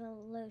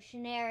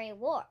Revolutionary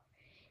War.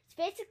 It's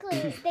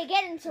basically they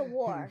get into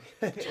war.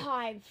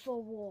 Time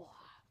for war.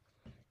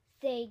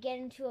 They get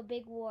into a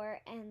big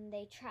war, and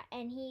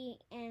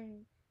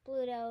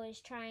Bluto is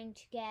trying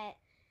to get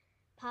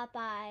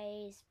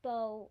Popeye's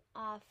boat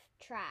off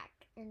track,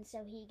 and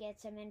so he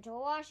gets him into a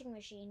washing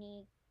machine.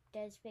 He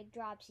does big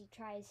drops. He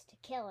tries to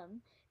kill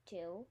him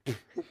too,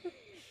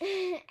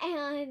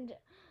 and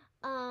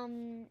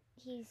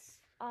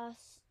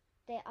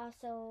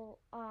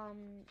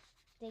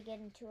they get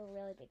into a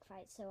really big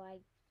fight. So I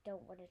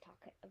don't want to talk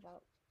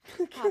about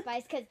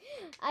Popeyes because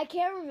I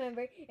can't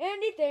remember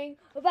anything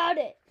about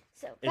it.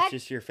 So it's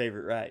just your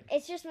favorite ride.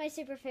 It's just my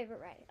super favorite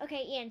ride.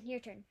 Okay, Ian, your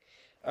turn.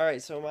 All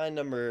right, so my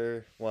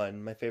number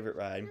one, my favorite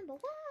ride,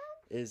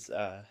 is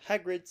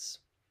Hagrid's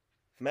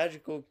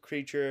Magical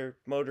Creature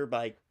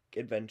Motorbike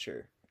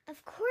Adventure.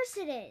 Of course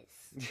it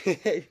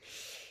is.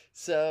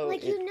 So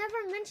you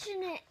never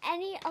mentioned it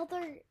any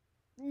other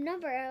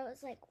number. I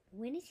was like,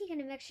 when is he going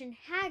to mention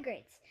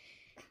Hagrid's?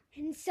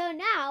 And so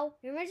now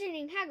you're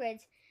mentioning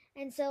Hagrid's.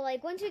 And so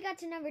once we got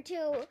to number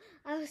 2,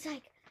 I was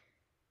like,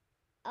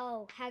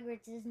 oh,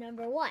 Hagrid's is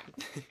number 1.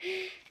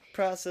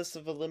 Process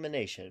of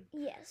elimination.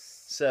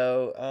 Yes.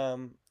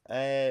 So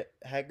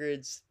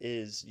Hagrid's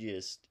is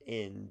just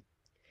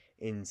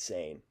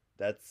insane.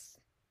 That's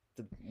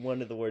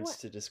one of the words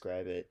to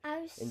describe it.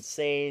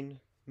 Insane,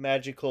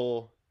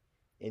 magical,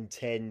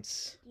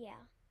 intense. Yeah.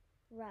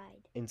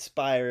 Ride.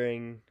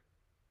 Inspiring,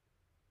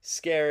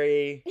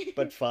 scary,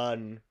 but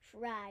fun.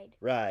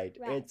 Ride.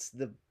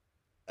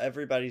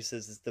 Everybody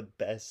says it's the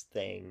best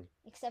thing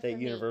except that for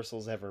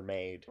Universal's ever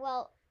made.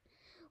 Well,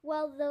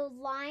 the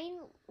line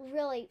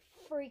really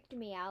freaked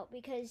me out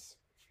because,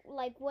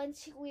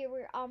 once we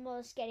were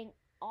almost getting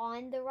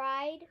on the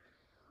ride,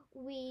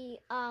 we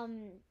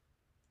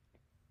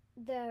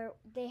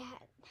they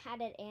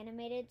had it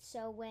animated.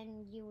 So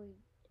when you were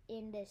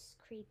in this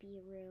creepy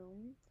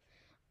room,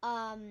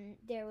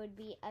 there would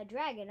be a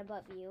dragon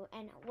above you.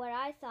 And what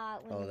I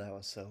thought when Oh, that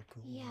was so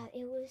cool. yeah,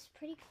 it was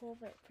pretty cool,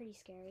 but pretty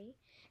scary.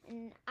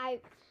 And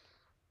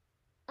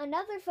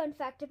another fun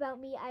fact about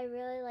me, I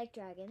really like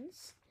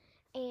dragons.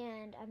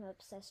 And I'm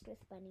obsessed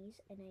with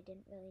bunnies, and I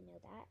didn't really know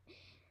that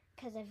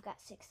because I've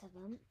got 6 of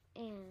them,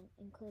 and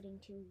including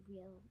 2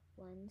 real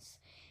ones.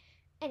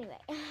 Anyway,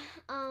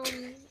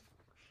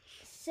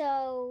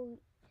 so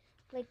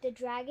like the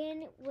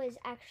dragon was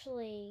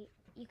actually,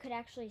 you could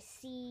actually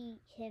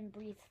see him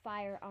breathe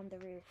fire on the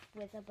roof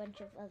with a bunch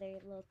of other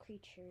little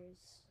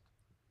creatures.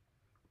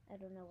 I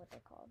don't know what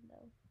they're called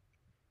though.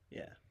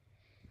 Yeah.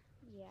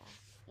 Yeah.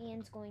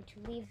 Ian's going to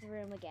leave the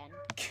room again.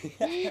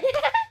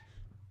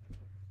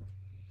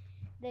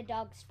 The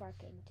dog's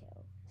barking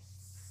too.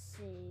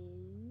 So,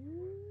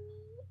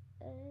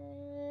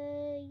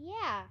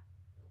 yeah.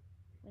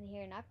 Want to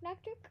hear a knock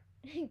knock trick?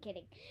 I'm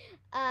kidding.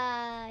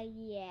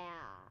 Yeah.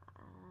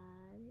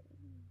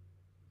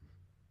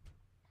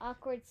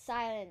 Awkward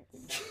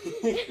silence.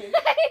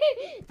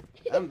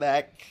 I'm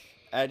back.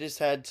 I just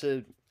had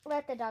to.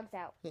 Let the dogs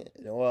out.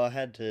 Well, I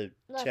had to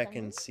Let check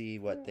them. and see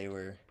what they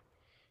were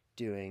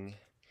doing.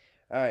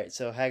 All right,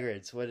 so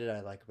Hagrid's. What did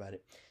I like about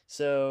it?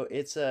 So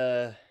it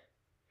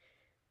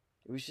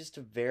was just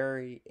a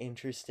very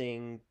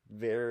interesting,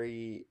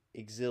 very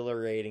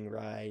exhilarating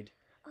ride.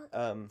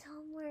 Tell them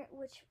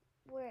which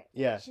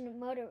Yeah.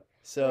 motor.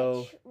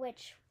 So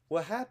Which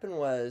what happened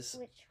was,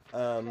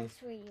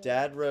 place were you?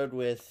 Dad rode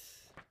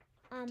with,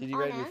 did you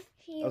ride Anna. with?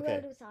 He Okay.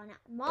 rode with Anna.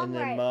 Mom and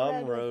then rode,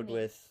 Mom rode rode me.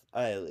 with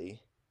Eiley.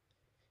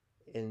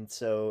 And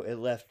so it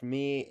left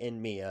me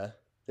and Mia,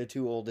 the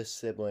 2 oldest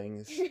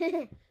siblings,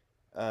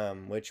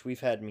 which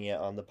we've had Mia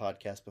on the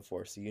podcast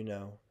before, so you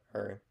know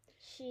her.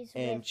 She's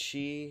And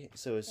with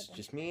so it's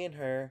just me and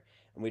her,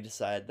 and we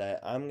decided that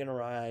I'm going to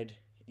ride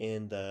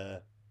in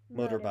the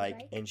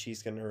motorbike and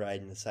she's going to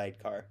ride in the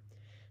sidecar.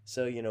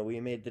 So, we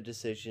made the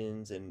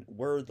decisions, and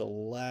we're the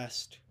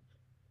last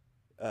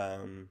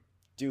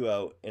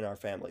duo in our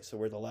family. So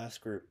we're the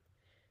last group.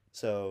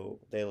 So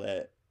they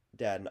let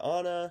Dad and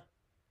Anna,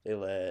 they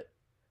let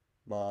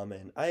Mom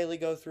and Eiley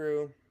go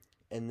through,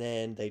 and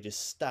then they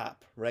just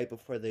stop right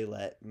before they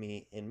let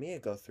me and Mia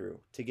go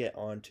through to get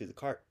onto the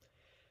cart,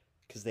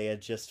 because they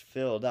had just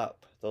filled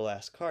up the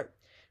last cart.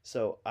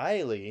 So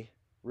Eiley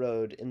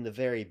rode in the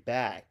very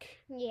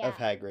back of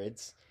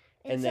Hagrid's,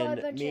 and so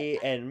then me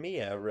and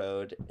Mia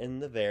rode in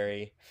the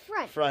very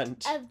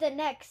front of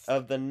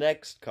the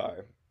next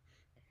car.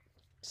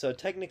 So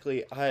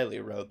technically,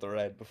 Eiley rode the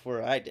ride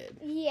before I did.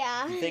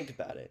 Yeah. If you think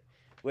about it,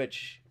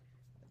 which,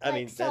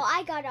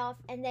 I got off,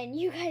 and then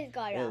you guys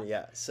got off.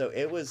 Yeah, so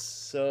it was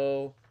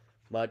so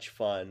much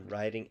fun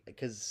riding,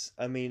 because,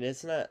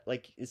 it's not,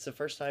 it's the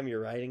first time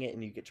you're riding it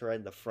and you get to ride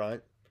in the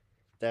front.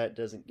 That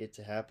doesn't get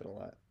to happen a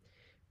lot.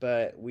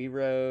 But we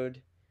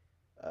rode,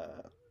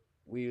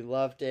 we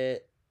loved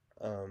it,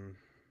 and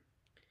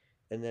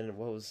then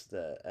what was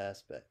the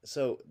aspect?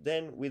 So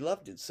then we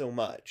loved it so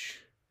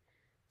much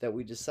that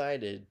we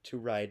decided to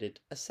ride it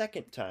a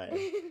second time.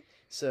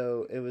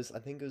 So I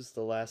think it was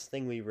the last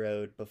thing we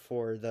rode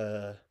before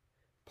the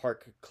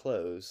park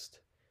closed.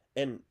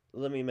 And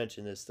let me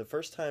mention this. The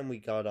first time we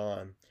got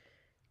on,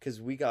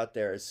 because we got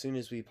there as soon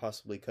as we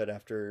possibly could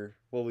after,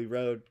 we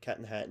rode Cat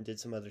in the Hat and did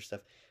some other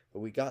stuff. But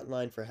we got in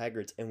line for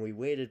Hagrid's, and we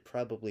waited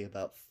probably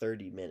about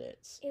 30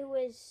 minutes. It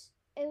was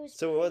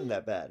So it wasn't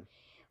that bad.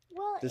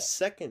 Well, the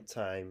second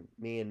time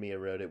me and Mia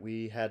rode it,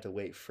 we had to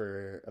wait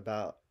for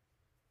about,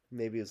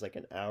 maybe it was like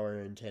an hour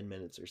and 10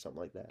 minutes or something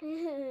like that.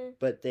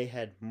 But they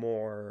had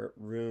more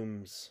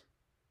rooms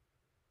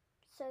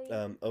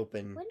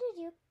open.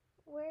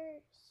 Where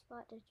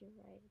spot did you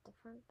ride? The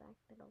front, back,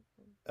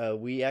 middle?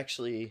 We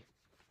actually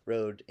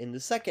rode in the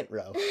second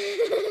row.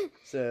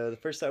 So the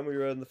first time we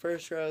rode in the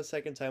first row,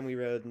 second time we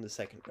rode in the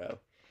second row.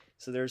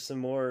 So there's some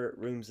more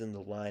rooms in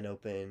the line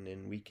open,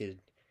 and we could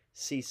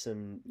see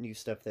some new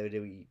stuff that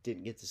we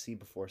didn't get to see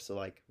before.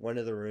 So one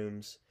of the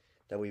rooms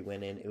that we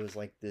went in, it was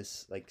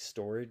this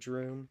storage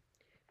room,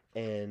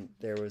 and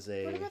there was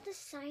a. What about the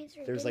science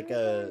room? There's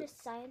the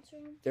science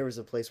room. There was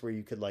a place where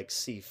you could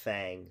see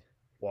Fang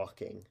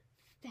walking.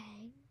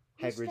 Fang.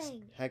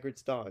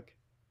 Hagrid's dog.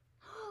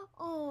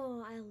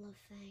 Oh, I love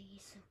Fang.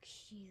 He's so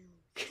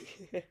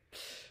cute.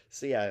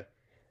 So yeah,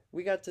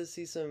 we got to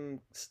see some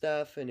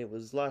stuff, and it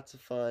was lots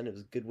of fun. It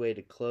was a good way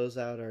to close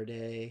out our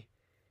day.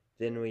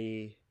 Then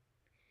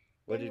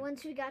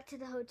once we got to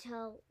the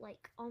hotel,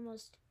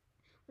 almost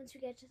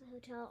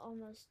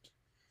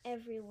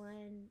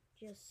everyone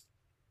just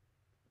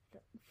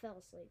fell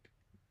asleep.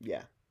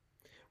 Yeah.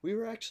 We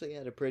were actually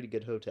at a pretty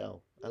good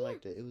hotel. I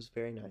liked it. It was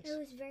very nice. It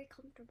was very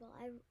comfortable.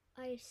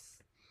 I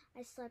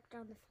slept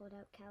on the fold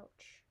out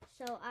couch.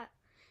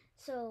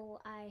 So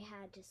I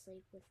had to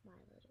sleep with my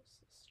little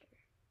sister.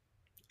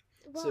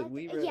 Well,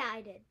 yeah,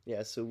 I did.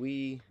 Yeah, so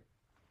we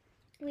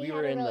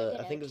were in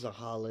I think it was a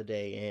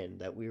Holiday Inn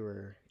that we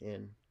were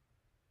in.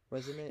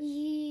 Wasn't it?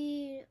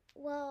 Yeah,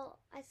 well,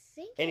 I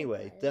think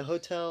anyway, the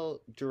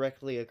hotel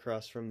directly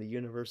across from the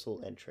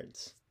Universal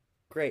entrance.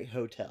 Great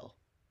hotel.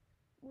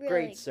 Really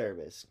great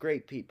service.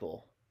 Great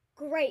people.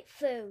 great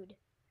food.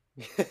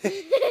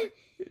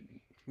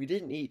 We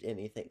didn't eat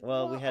anything.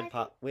 Well, we Well, had I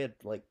think- we had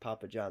like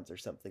Papa John's or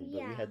something, but we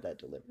Yeah. had that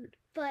delivered.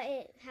 But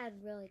it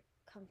had really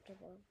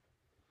comfortable.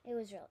 It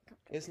was really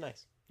comfortable. It was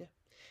nice. Yeah.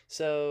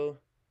 So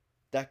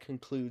that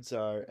concludes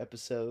our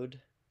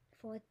episode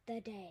For the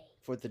day.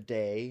 for the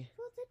day.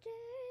 For the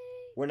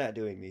day. We're not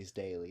doing these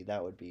daily.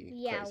 That would be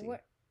Yeah, crazy.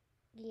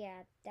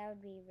 that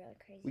would be really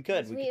crazy. We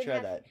could 'Cause try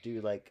would have- that.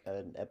 Do like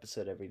an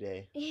episode every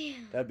day. Yeah.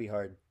 That'd be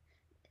hard.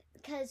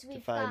 Because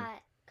we've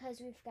find-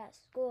 got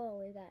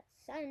school, we got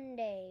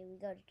Sunday, we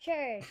go to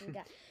church, we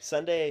got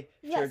Sunday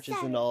We got church is an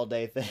Saturday.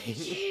 all-day thing.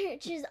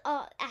 church is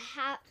all a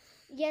half.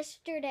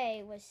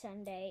 Yesterday was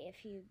Sunday.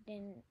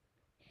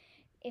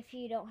 If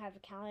you don't have a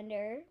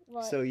calendar,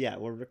 well, So yeah,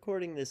 we're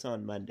recording this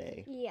on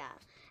Monday. yeah.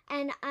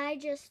 And I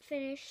just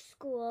finished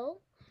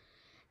school,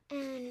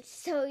 and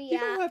so You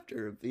don't yeah, have to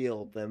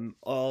reveal them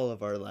all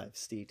of our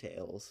life's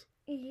details.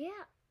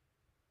 yeah.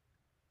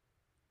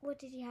 What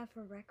did you have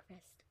for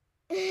breakfast?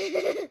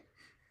 I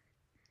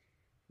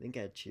think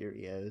I had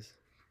Cheerios.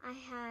 I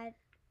had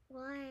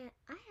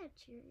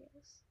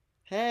Cheerios.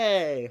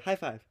 Hey, high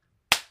five.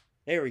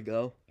 There we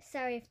go.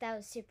 Sorry if that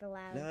was super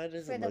loud. No, it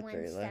doesn't for the look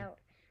very ones loud. that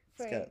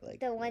It's for got, like,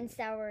 the ones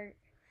that are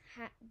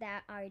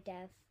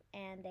deaf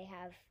and they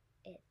have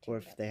it. Or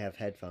turned if up. they have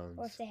headphones.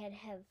 Or if they had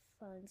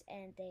headphones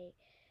and they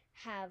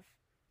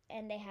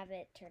have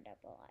it turned up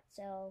a lot.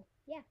 So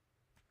yeah.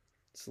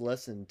 It's a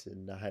lesson to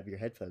not have your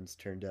headphones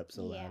turned up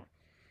so Yeah. loud.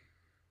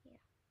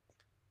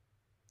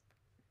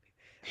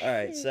 All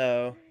right,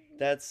 so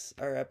that's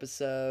our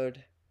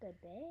episode.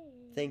 Goodbye.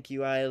 Thank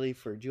you, Eiley,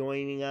 for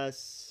joining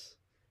us.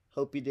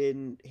 Hope you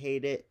didn't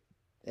hate it.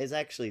 It's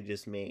actually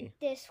just me.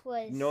 This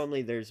was.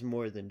 Normally there's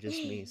more than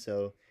just me,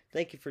 so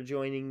thank you for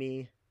joining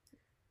me.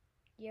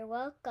 You're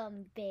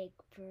welcome, big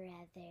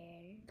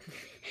brother.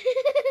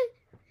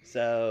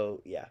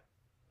 So yeah,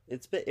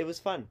 it was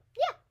fun.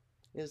 Yeah.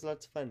 It was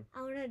lots of fun.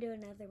 I want to do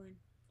another one.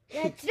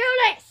 Let's do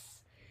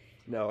this.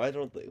 No, I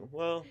don't think.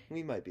 Well,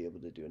 we might be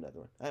able to do another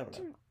one. I don't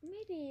know.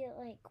 Maybe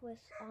like with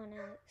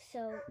Anna.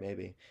 So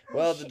Maybe. we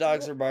Well, the should-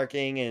 dogs are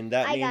barking, and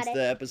that I means got it.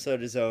 the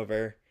episode is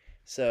over.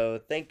 So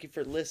thank you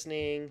for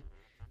listening.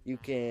 You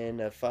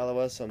can follow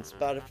us on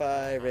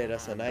Spotify, rate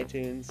us on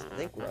iTunes. I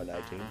think we're on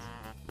iTunes.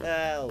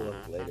 I'll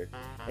look later.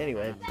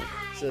 Anyway,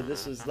 so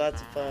this was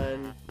lots of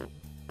fun.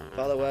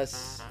 Follow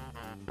us.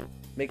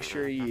 Make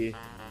sure you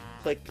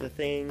click the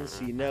thing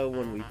so you know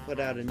when we put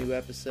out a new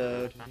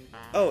episode.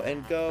 Oh,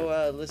 and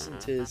go listen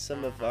to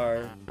some of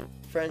our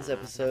friends'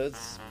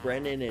 episodes.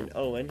 Brennan and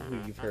Owen, who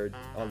you've heard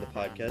on the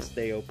podcast,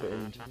 they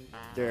opened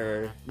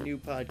their new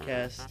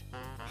podcast,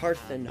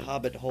 Hearth and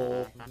Hobbit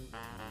Hole.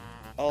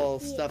 All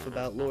Yeah. stuff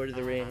about Lord of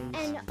the Rings.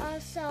 and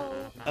also.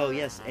 Oh,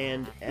 yes,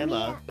 and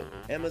Emma.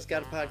 Emma's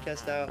got a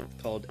podcast out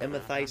called Emma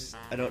Thice.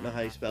 I don't know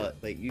how you spell it,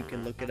 but you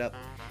can look it up.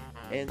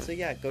 And so,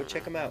 yeah, go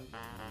check them out.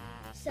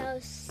 So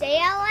see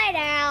you later,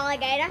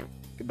 alligator.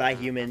 Goodbye,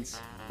 humans.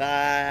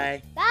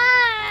 Bye.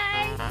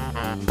 Bye.